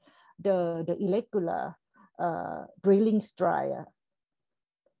produce the irregular drilling stripe.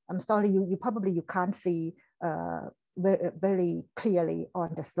 I'm sorry, you probably can't see very clearly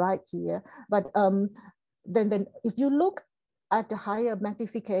on the slide here, but then if you look at the higher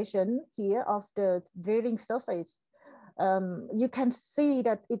magnification here of the drilling surface, you can see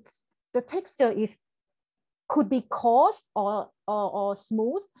that the texture could be coarse or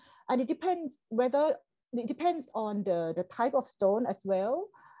smooth, and it depends on the type of stone as well.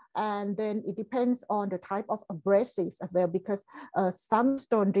 And then it depends on the type of abrasives as well, because some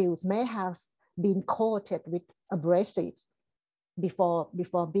stone drills may have been coated with abrasives before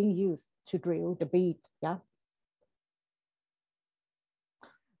being used to drill the beads. Yeah.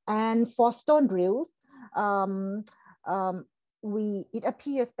 And for stone drills, it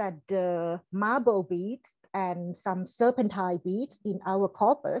appears that the marble beads and some serpentine beads in our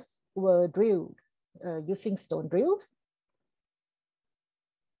corpus were drilled using stone drills.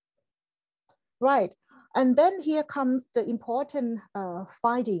 Right, and then here comes the important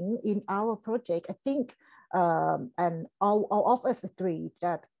finding in our project. I think, and all of us agree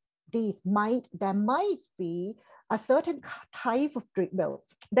that there might be a certain type of drill.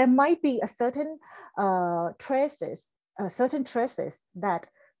 There might be a certain traces that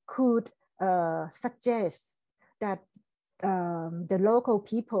could suggest that the local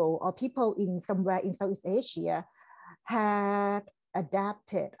people or people in somewhere in Southeast Asia had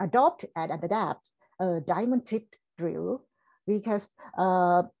adopted and adapt a diamond tip drill, because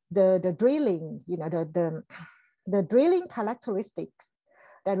the drilling, the drilling characteristics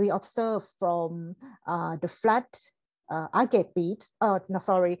that we observe from the flat agate beads,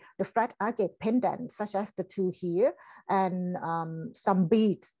 the flat agate pendants, such as the two here, and some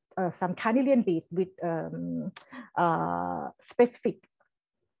beads, some carnelian beads with specific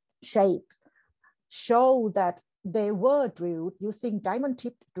shapes, show that they were drilled using diamond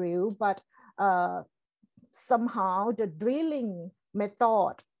tip drill, but somehow the drilling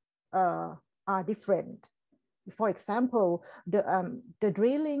method are different. For example, the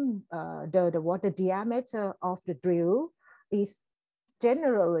drilling, the diameter of the drill is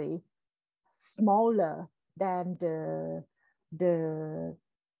generally smaller than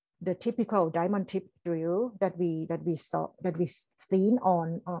the typical diamond tip drill that we seen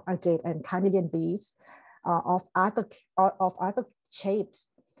on agate and carnelian beads of other shapes.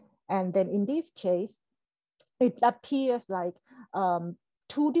 And then in this case, it appears like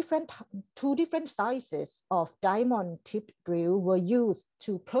two different sizes of diamond tip drill were used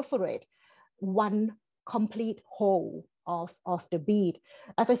to perforate one complete hole of the bead.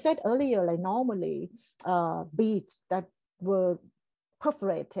 As I said earlier, like normally beads that were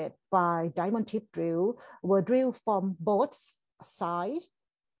perforated by diamond tip drill were drilled from both sides,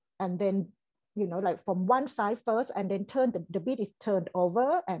 and then, you know, like from one side first, and then the bead is turned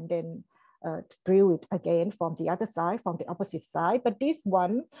over, and then drill it again from the other side, from the opposite side. But this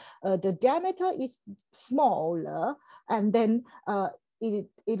one, the diameter is smaller, and then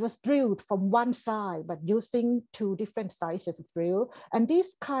it was drilled from one side, but using two different sizes of drill. And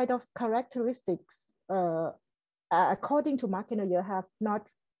these kind of characteristics, according to Mark Kenoyer,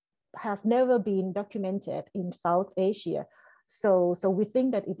 have never been documented in South Asia. So we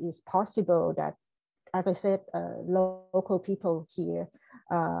think that it is possible that, as I said, local people here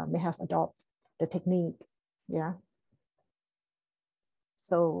may have adopted the technique. Yeah.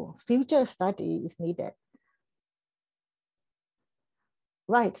 So future study is needed.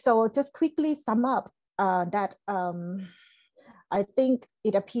 Right. So just quickly sum up that I think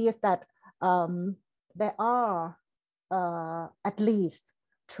it appears that there are at least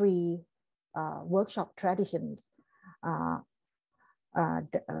 3 workshop traditions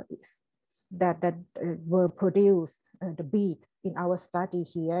that were produced, the bead in our study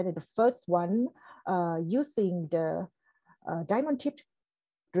here. The first one using the diamond tip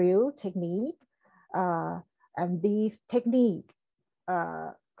drill technique, and this technique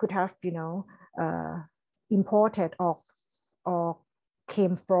could have, you know, imported or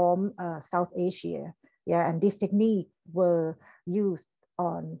came from South Asia. Yeah, and this technique were used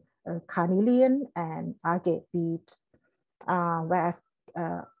on carnelian and agate beads, whereas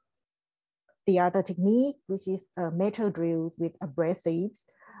the other technique, which is metal drill with abrasives,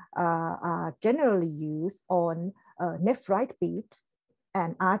 are generally used on nephrite beads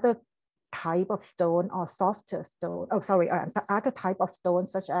and other type of stone or softer stone. Oh, sorry, other type of stone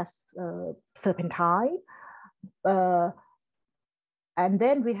such as serpentine. And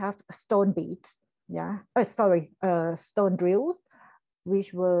then we have stone beads. Yeah, stone drills,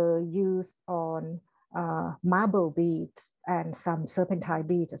 which were used on marble beads and some serpentine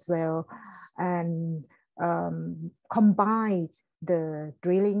beads as well, and combined the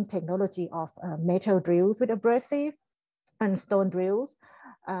drilling technology of metal drills with abrasive and stone drills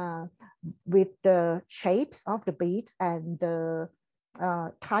with the shapes of the beads and the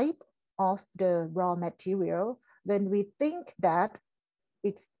type of the raw material. Then we think that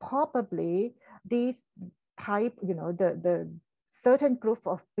it's probably this type, you know, the certain group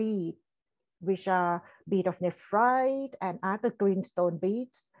of beads, which are bead of nephrite and other greenstone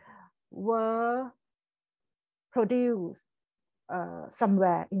beads, were produced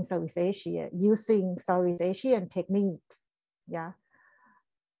somewhere in Southeast Asia using Southeast Asian techniques. Yeah,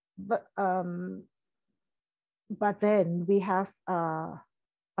 but then we have a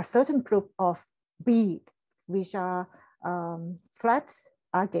certain group of beads which are flat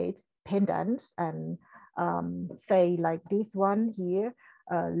agate pendants, and say like this one here,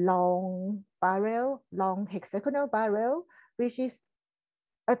 long hexagonal barrel, which is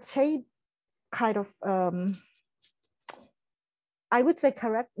a shape kind of I would say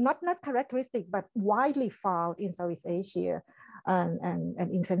not characteristic, but widely found in Southeast Asia and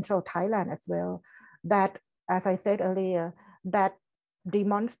in Central Thailand as well. That, as I said earlier, that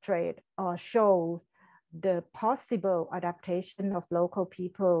demonstrate or show the possible adaptation of local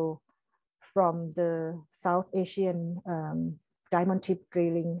people from the South Asian diamond tip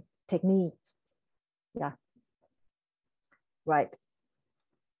drilling techniques. Yeah, right.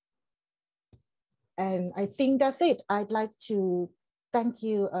 And I think that's it. I'd like to thank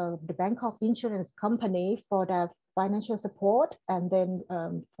you, the Bangkok Insurance Company, for their financial support, and then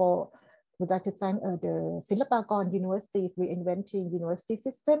would like to thank the Silpakorn University's Reinventing University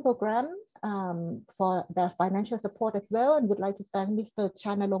System program for their financial support as well, and would like to thank Mr.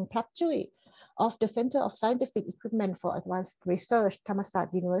 Chanalong Prapchui of the Center of Scientific Equipment for Advanced Research,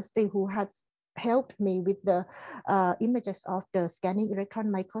 Thammasat University, who has helped me with the images of the scanning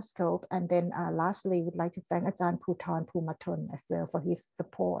electron microscope. And then lastly, would like to thank Ajahn Puthon Pumaton as well for his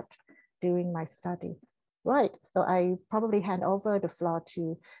support during my study. Right, so I probably hand over the floor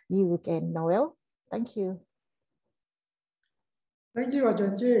to you again, Noel. Thank you. Thank you,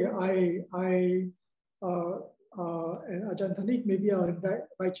 Ajahn Chee. And Ajahn Thanik, maybe I'll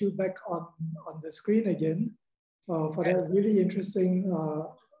invite you back on the screen again for that really interesting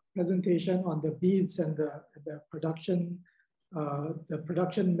presentation on the beads and the production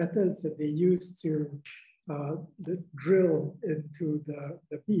methods that they use to drill into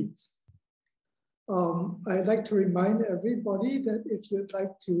the beads. I'd like to remind everybody that if you'd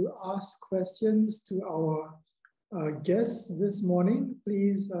like to ask questions to our guests this morning,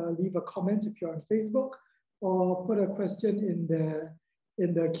 please leave a comment if you're on Facebook, or put a question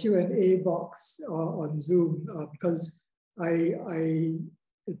in the Q&A box on Zoom, because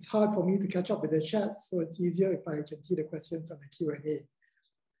it's hard for me to catch up with the chat, so it's easier if I can see the questions on the Q&A.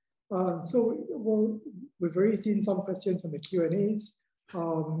 We've already seen some questions on the Q&As.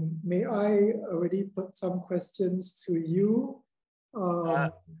 May I already put some questions to you?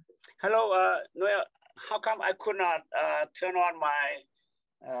 Hello, Noel. How come I could not turn on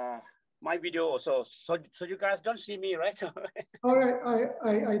my my video? So you guys don't see me, right? All right.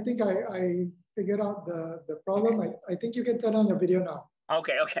 I think I figured out the problem. Okay. I think you can turn on your video now.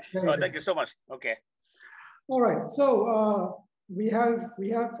 Okay. Oh, thank you so much. Okay. All right. So we have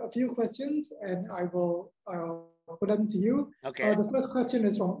a few questions, and I'll put them to you. Okay. The first question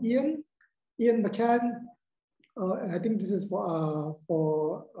is from Ian McCann, and I think this is for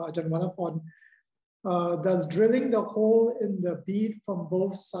Ajahn Wannaporn. Does drilling the hole in the bead from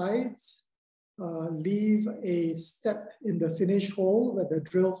both sides leave a step in the finish hole where the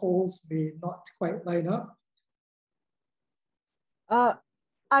drill holes may not quite line up?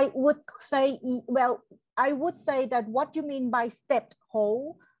 I would say, well, I would say that what you mean by stepped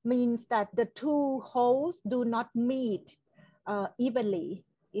hole means that the two holes do not meet evenly.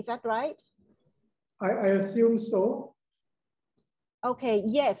 Is that right? I assume so. Okay,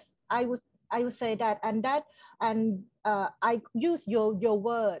 yes, I would say that, and I use your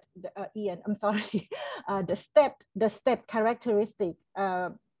word, Ian. I'm sorry. The step characteristic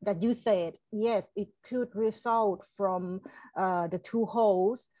that you said. Yes, it could result from the two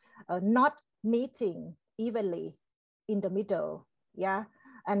holes not meeting evenly in the middle. Yeah,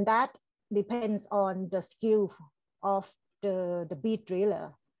 and that depends on the skill of the bead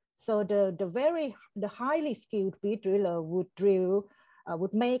driller. So the highly skilled bead driller would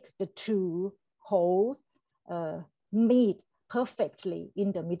make the two holes meet perfectly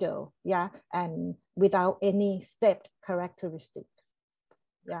in the middle, yeah, and without any stepped characteristic,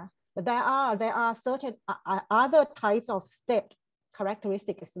 yeah. But there are certain other types of stepped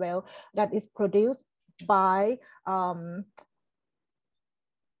characteristic as well that is produced by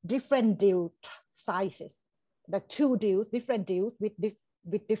different drill sizes, the two drills, different drills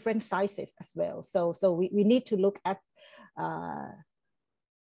with different sizes as well. So we need to look at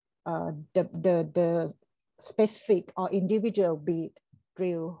the specific or individual bead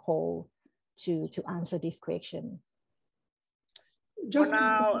drill hole to answer this question. Just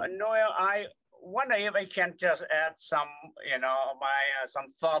now, Noel, I wonder if I can just add some,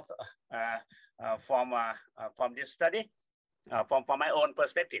 some thought from this study, from my own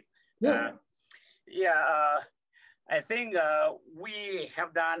perspective. Yeah. I think we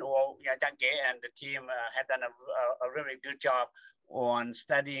have done, or Jang and the team have done a really good job on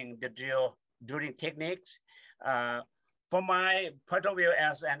studying the drilling techniques. From my point of view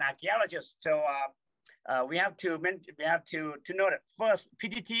as an archaeologist, so we have to know that first,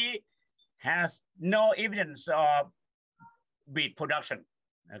 PTT has no evidence of bead production.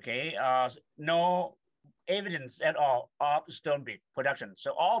 Okay, no evidence at all of stone bead production.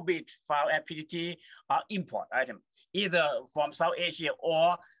 So all beads found at PTT are import items, either from South Asia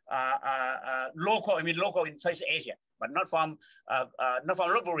or local. I mean local in South Asia, but not from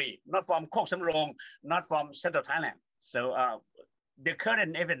Lopburi, not from Kok Samrong, not from Central Thailand. So the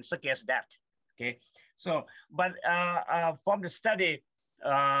current evidence suggests that. Okay, so but from the study,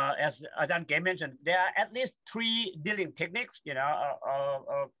 as Ajahn K mentioned, there are at least 3 drilling techniques,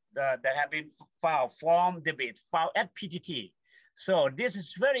 that have been found from the bead found at PTT. So this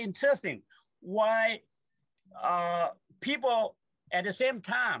is very interesting. Why people at the same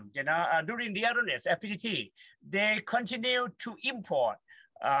time, during the earliest at PTT, they continue to import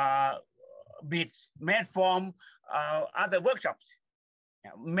beads made from other workshops,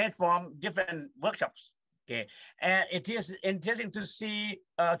 made from different workshops. Okay, and it is interesting to see,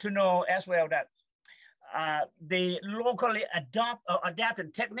 to know as well that the locally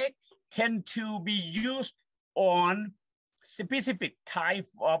adapted technique tend to be used on specific type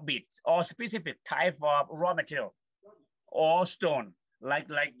of beads or specific type of raw material or stone, like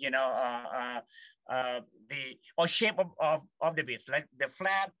the or shape of the beads, like the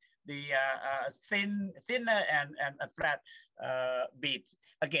flat, the thinner and flat beads,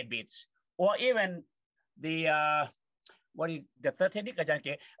 agate beads, or even what is the third technique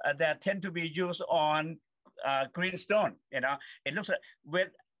that tend to be used on green stone. You know, it looks with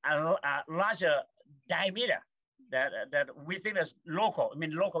a larger diameter that we think is local. I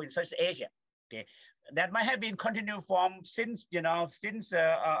mean, local in Southeast Asia. Okay, that might have been continued from since before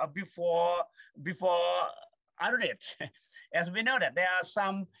Iron Age. As we know that there are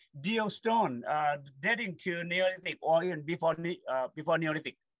some deal stone dating to Neolithic or even before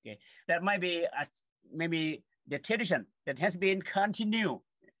Neolithic. Okay, that might be maybe the tradition that has been continued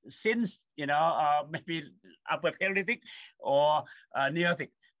since maybe Upper Paleolithic or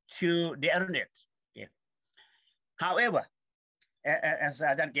Neolithic to the Iron Age. Okay. However, as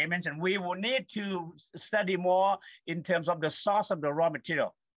Ajahn K mentioned, we will need to study more in terms of the source of the raw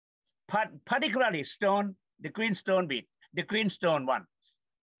material, particularly stone, the green stone bead, the green stone ones.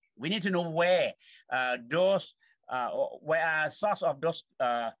 We need to know where where source of those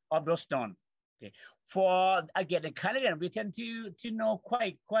stone. Okay. For again the Canadian, we tend to know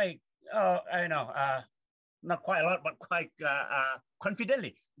quite not quite a lot, but quite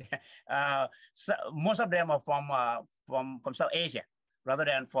confidently. So most of them are from South Asia, rather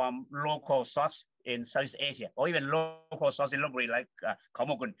than from local source in Southeast Asia, or even local source in locally like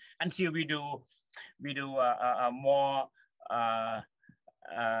Kamokun. Until we do more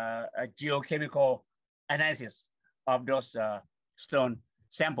geochemical analysis of those stone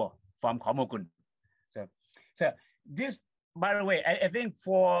sample from Kamokun. So this, by the way, I think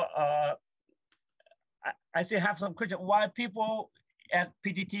for I still have some question why people at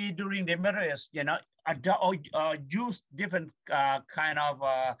PTT during the materials, use different kind of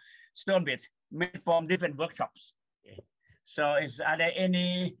stone bits made from different workshops. Okay. So are there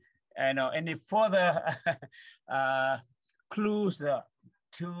any further clues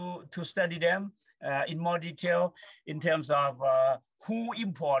to study them in more detail in terms of who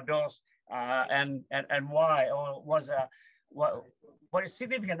import those and why, or what is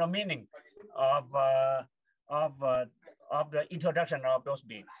significant or meaning of the introduction of those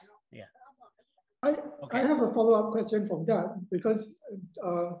beads? Yeah. I have a follow-up question from that, because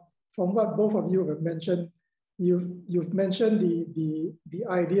from what both of you have mentioned, you've mentioned the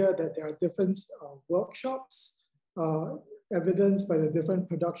idea that there are different workshops, evidenced by the different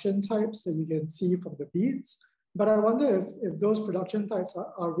production types that you can see from the beads. But I wonder if those production types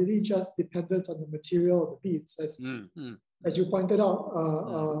are really just dependent on the material of the beads. As you pointed out,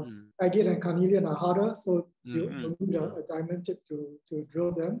 agate and carnelian are harder, so you need a diamond tip to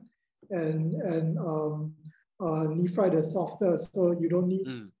drill them. And nephrite is softer, so you don't need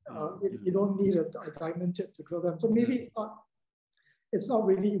a diamond tip to drill them. So maybe it's not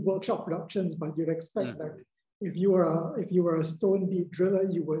really workshop productions, but you'd expect that if you were a stone bead driller,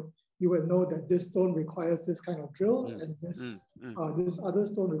 you would know that this stone requires this kind of drill, and this other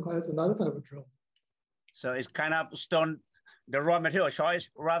stone requires another type of drill. So it's kind of stone, the raw material choice,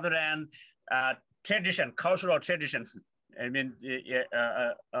 rather than tradition, cultural tradition. I mean,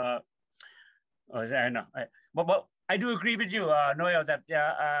 I know, but I do agree with you, Noel, that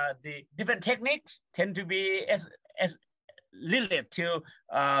the different techniques tend to be as related to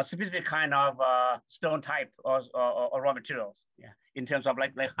specific kind of stone type or raw materials. Yeah, in terms of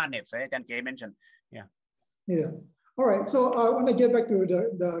like harness, right? And Jay mentioned. Yeah. Yeah. All right. So I want to get back to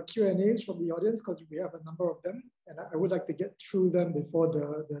the Q&As from the audience, because we have a number of them, and I would like to get through them before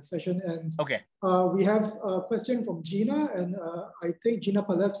the session ends. Okay. We have a question from Gina, and I think Gina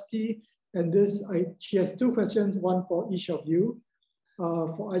Palevsky, and she has two questions, one for each of you.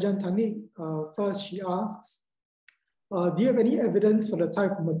 For Ajahn Thanik, first she asks, do you have any evidence for the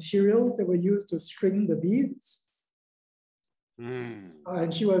type of materials that were used to string the beads?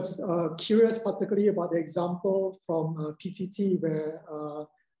 And she was curious particularly about the example from PTT where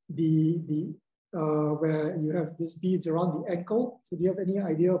where you have these beads around the ankle. So do you have any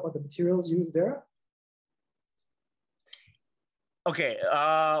idea about the materials used there? Okay,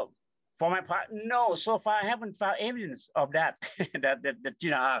 for my part, no, so far I haven't found evidence of that that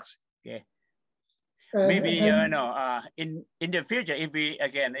Gina asked. Okay. Maybe in the future, if we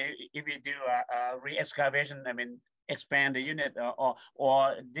do re-excavation, I mean, expand the unit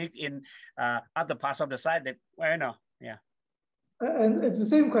or dig in other parts of the site, that yeah. And it's the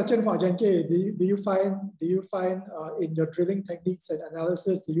same question for Ajahn K. Do you find in your drilling techniques and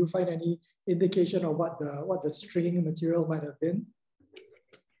analysis, do you find any indication of what the stringing material might have been?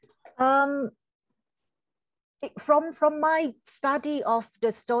 From my study of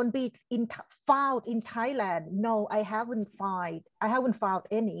the stone beads found in Thailand, no, I haven't found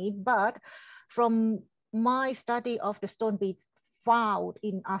any. But from my study of the stone beads found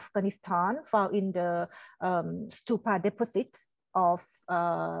in Afghanistan, found in the stupa deposits of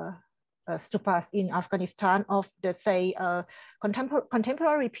stupas in Afghanistan of the, say,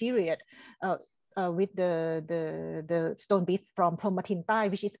 contemporary period with the stone beads from Phromtin Tai,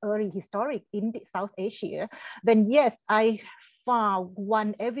 which is early historic in South Asia, then yes, I found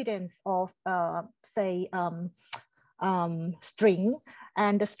one evidence of, say, string,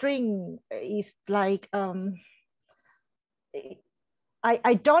 and the string is like,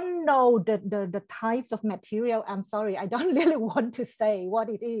 I don't know the types of material. I'm sorry, I don't really want to say what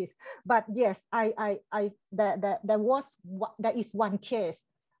it is, but yes, there is one case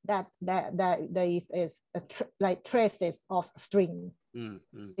that there is like traces of string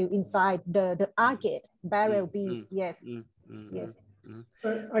still inside the agate barrel bead. Yes, yes.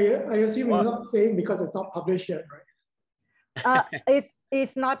 I assume you're not saying because it's not published yet, right?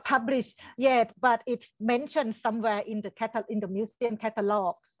 It's not published yet, but it's mentioned somewhere in the museum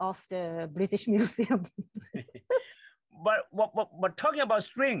catalog of the British Museum. but talking about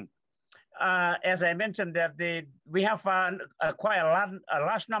string, as I mentioned, that we have found quite a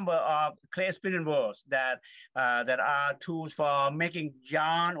large number of clay spinning wheels that are tools for making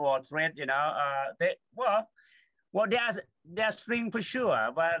yarn or thread. You know, there's string for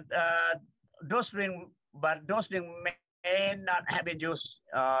sure, but those string may not have been used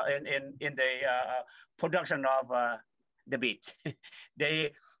in the production of the beads.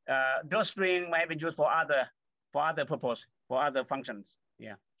 Those string might be used for other purpose, for other functions.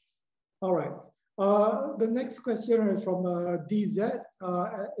 Yeah. All right. The next question is from DZ.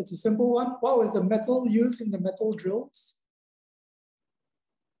 It's a simple one. What was the metal used in the metal drills?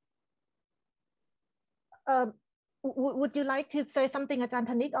 Would you like to say something, Ajahn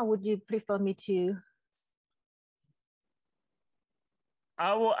Thanik, or would you prefer me to?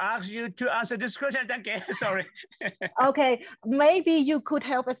 I will ask you to answer this question. Thank you. Sorry. Okay, maybe you could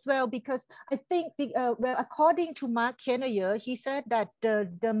help as well, because I think well, according to Mark Kenneyer, he said that the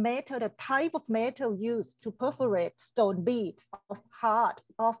type of metal used to perforate stone beads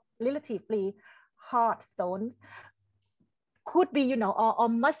of relatively hard stones could be, or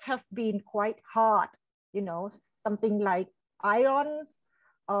must have been quite hard, something like iron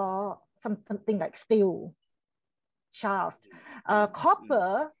or something like steel shaft.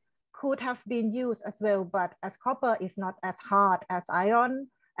 Copper could have been used as well, but as copper is not as hard as iron,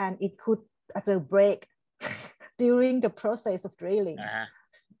 and it could as well break during the process of drilling.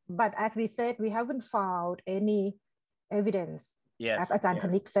 But as we said, we haven't found any evidence, as Ajahn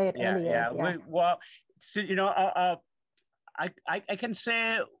Thanik said earlier. Well, so, I can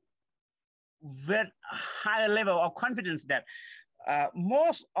say with high level of confidence that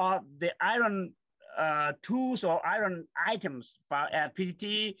most of the iron tools or iron items at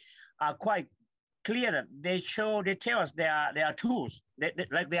PTT are quite clear that they tell us they are tools.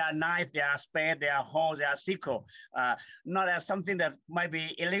 Like they are knife, they are spade, they are hoe, they are sickle, not as something that might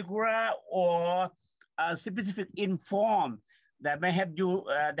be irregular or specific in form that may have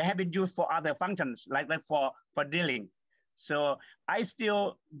been used for other functions, like for drilling. So I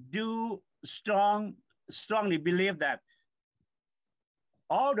still do strongly believe that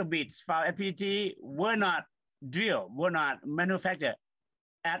all the beads found at PTT were not drilled, were not manufactured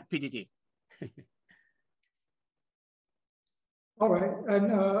at PTT. All right,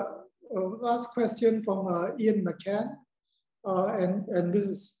 and last question from Ian McCann, and this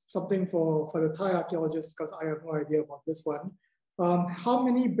is something for the Thai archaeologists, because I have no idea about this one. How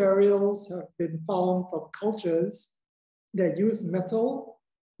many burials have been found from cultures that use metal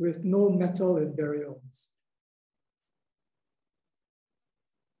with no metal in burials?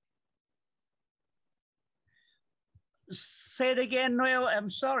 Say it again, Noel. I'm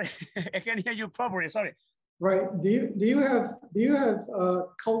sorry. I can't hear you properly. Sorry. Right. Do you have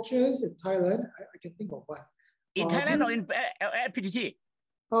cultures in Thailand? I can think of one. In Thailand or at PTT?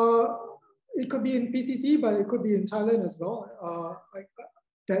 It could be in PTT, but it could be in Thailand as well.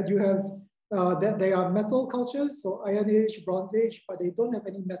 That you have that they are metal cultures, so Iron Age, Bronze Age, but they don't have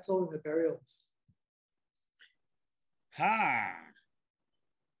any metal in the burials.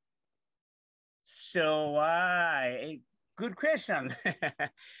 So good question.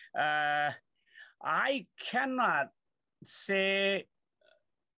 I cannot say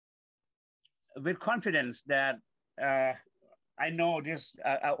with confidence that I know this,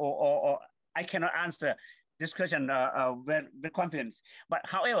 or I cannot answer this question with confidence. But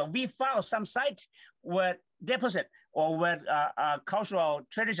however, we found some sites where deposit or where cultural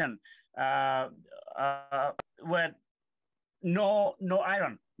tradition where no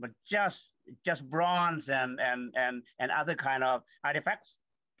iron, but just bronze and other kind of artifacts.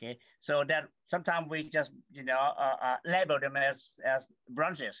 Okay, so that sometimes we just label them as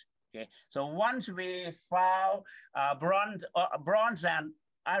bronzes. Okay, so once we found bronze and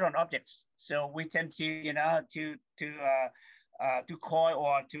iron objects. So we tend to, you know, to call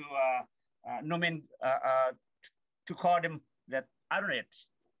or to to call them that ironite.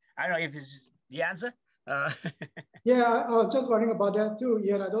 I don't know if this is the answer. Yeah, I was just wondering about that too,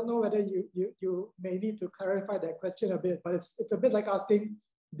 Ian. I don't know whether you may need to clarify that question a bit, but it's a bit like asking,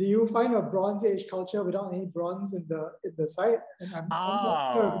 do you find a Bronze Age culture without any bronze in the site? And I'm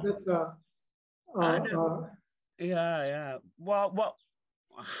not sure if that's yeah. Well,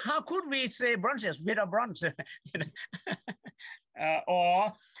 how could we say bronzes without bronze? You know?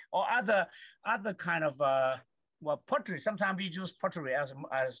 Or other kind of well, pottery. Sometimes we use pottery as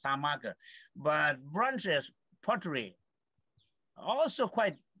some marker, but bronzes pottery also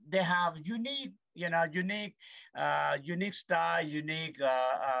quite. They have unique, you know, unique style, unique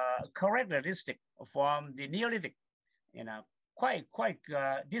characteristic from the Neolithic, you know, quite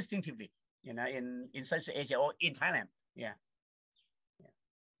distinctively, you know, in Southeast Asia or in Thailand. Yeah.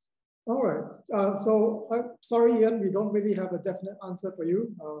 All right. So sorry, Ian, we don't really have a definite answer for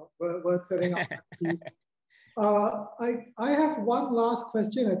you. We're setting up. I have one last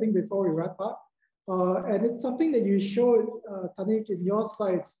question, I think, before we wrap up. And it's something that you showed, Thanik, in your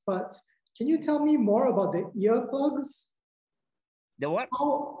slides, but can you tell me more about the earplugs? The what?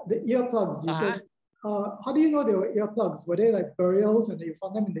 The earplugs, you said. How do you know they were earplugs? Were they like burials and you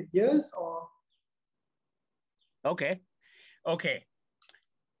found them in the ears, or? Okay.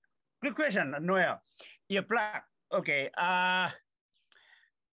 Good question, Noel. Earplug. Okay.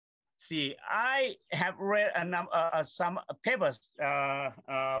 See, I have read some papers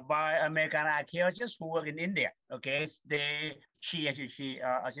by American archaeologists who work in India. Okay, she's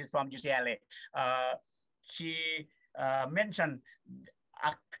from UCLA. She mentioned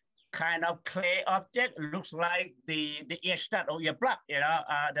a kind of clay object looks like the ear stud or ear plug, you know,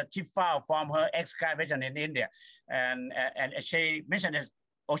 the tip file from her excavation in India, and she mentioned this,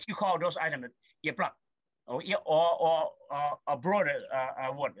 or she called those items ear plug. Or a broader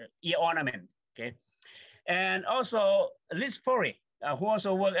word, ear ornament. Okay, and also Liz Pori, who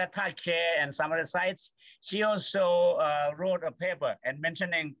also worked at Thai Care and some other sites, she also wrote a paper and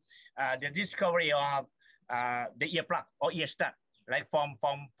mentioning the discovery of the ear plug or ear stud, like from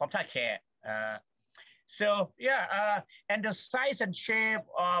Thai Care. So yeah, and the size and shape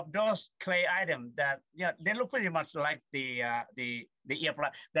of those clay items, that they look pretty much like the ear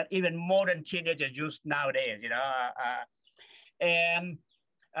plug that even modern teenagers use nowadays, you know. And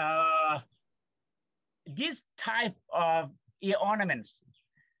this type of ear ornaments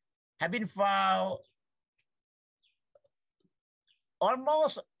have been found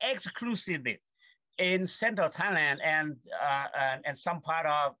almost exclusively in Central Thailand and some part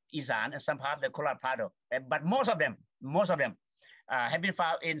of Isan and some part of the Korat Plateau. But most of them have been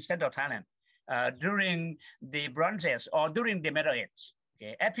found in Central Thailand during the Bronze Age or during the Middle Age.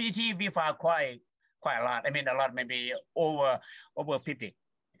 Okay, at PET we found quite a lot. I mean, a lot, maybe over 50.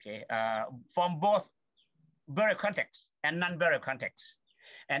 Okay, from both burial contexts and non-burial contexts.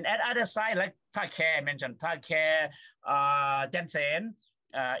 And at other sites like Thai Care, I mentioned Thai Care, Jansen,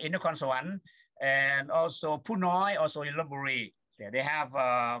 in Nakhon Sawan, and also Punoi, also in Lopburi. They have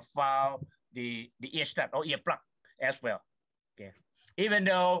found the ear stud or ear plug as well. Okay, even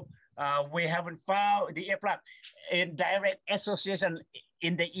though we haven't found the ear plug in direct association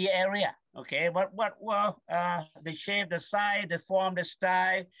in the ear area. Okay, but the shape, the size, the form, the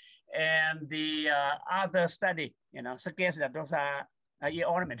style, and the other study, you know, suggests that those are ear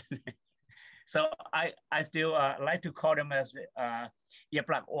ornament. So I still like to call them as ear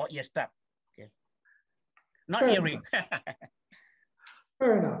plug or ear stud. Okay, not earring.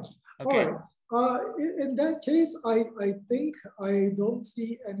 Fair enough. Okay. All right. In that case, I think I don't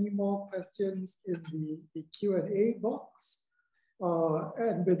see any more questions in the Q&A box.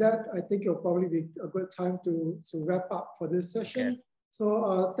 And with that, I think it'll probably be a good time to wrap up for this session. Okay.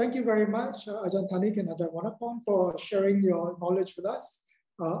 So thank you very much, Ajahn Thanik and Ajahn Wannaporn, for sharing your knowledge with us.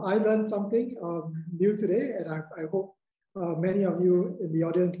 I learned something new today, and I hope many of you in the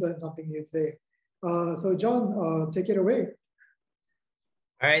audience learned something new today. So John, take it away.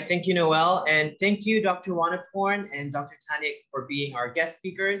 All right, thank you, Noel. And thank you, Dr. Wannaporn and Dr. Thanik, for being our guest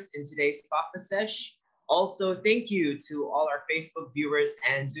speakers in today's FAPA SESH. Also, thank you to all our Facebook viewers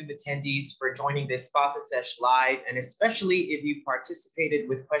and Zoom attendees for joining this FAPA SESH live, and especially if you participated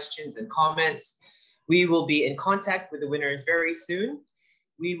with questions and comments. We will be in contact with the winners very soon.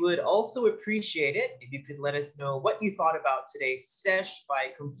 We would also appreciate it if you could let us know what you thought about today's SESH by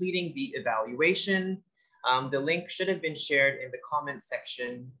completing the evaluation. The link should have been shared in the comment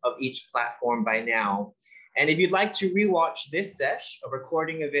section of each platform by now. And if you'd like to rewatch this SESH, a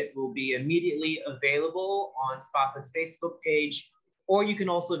recording of it will be immediately available on SPAPA's Facebook page or you can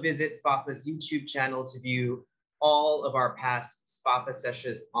also visit SPAPA's YouTube channel to view all of our past SPAPA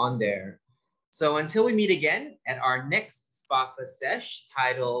sessions on there. So until we meet again at our next SPAPA sesh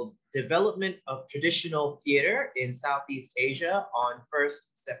titled Development of Traditional Theater in Southeast Asia on 1st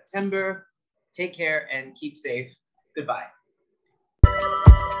September, take care and keep safe. Goodbye.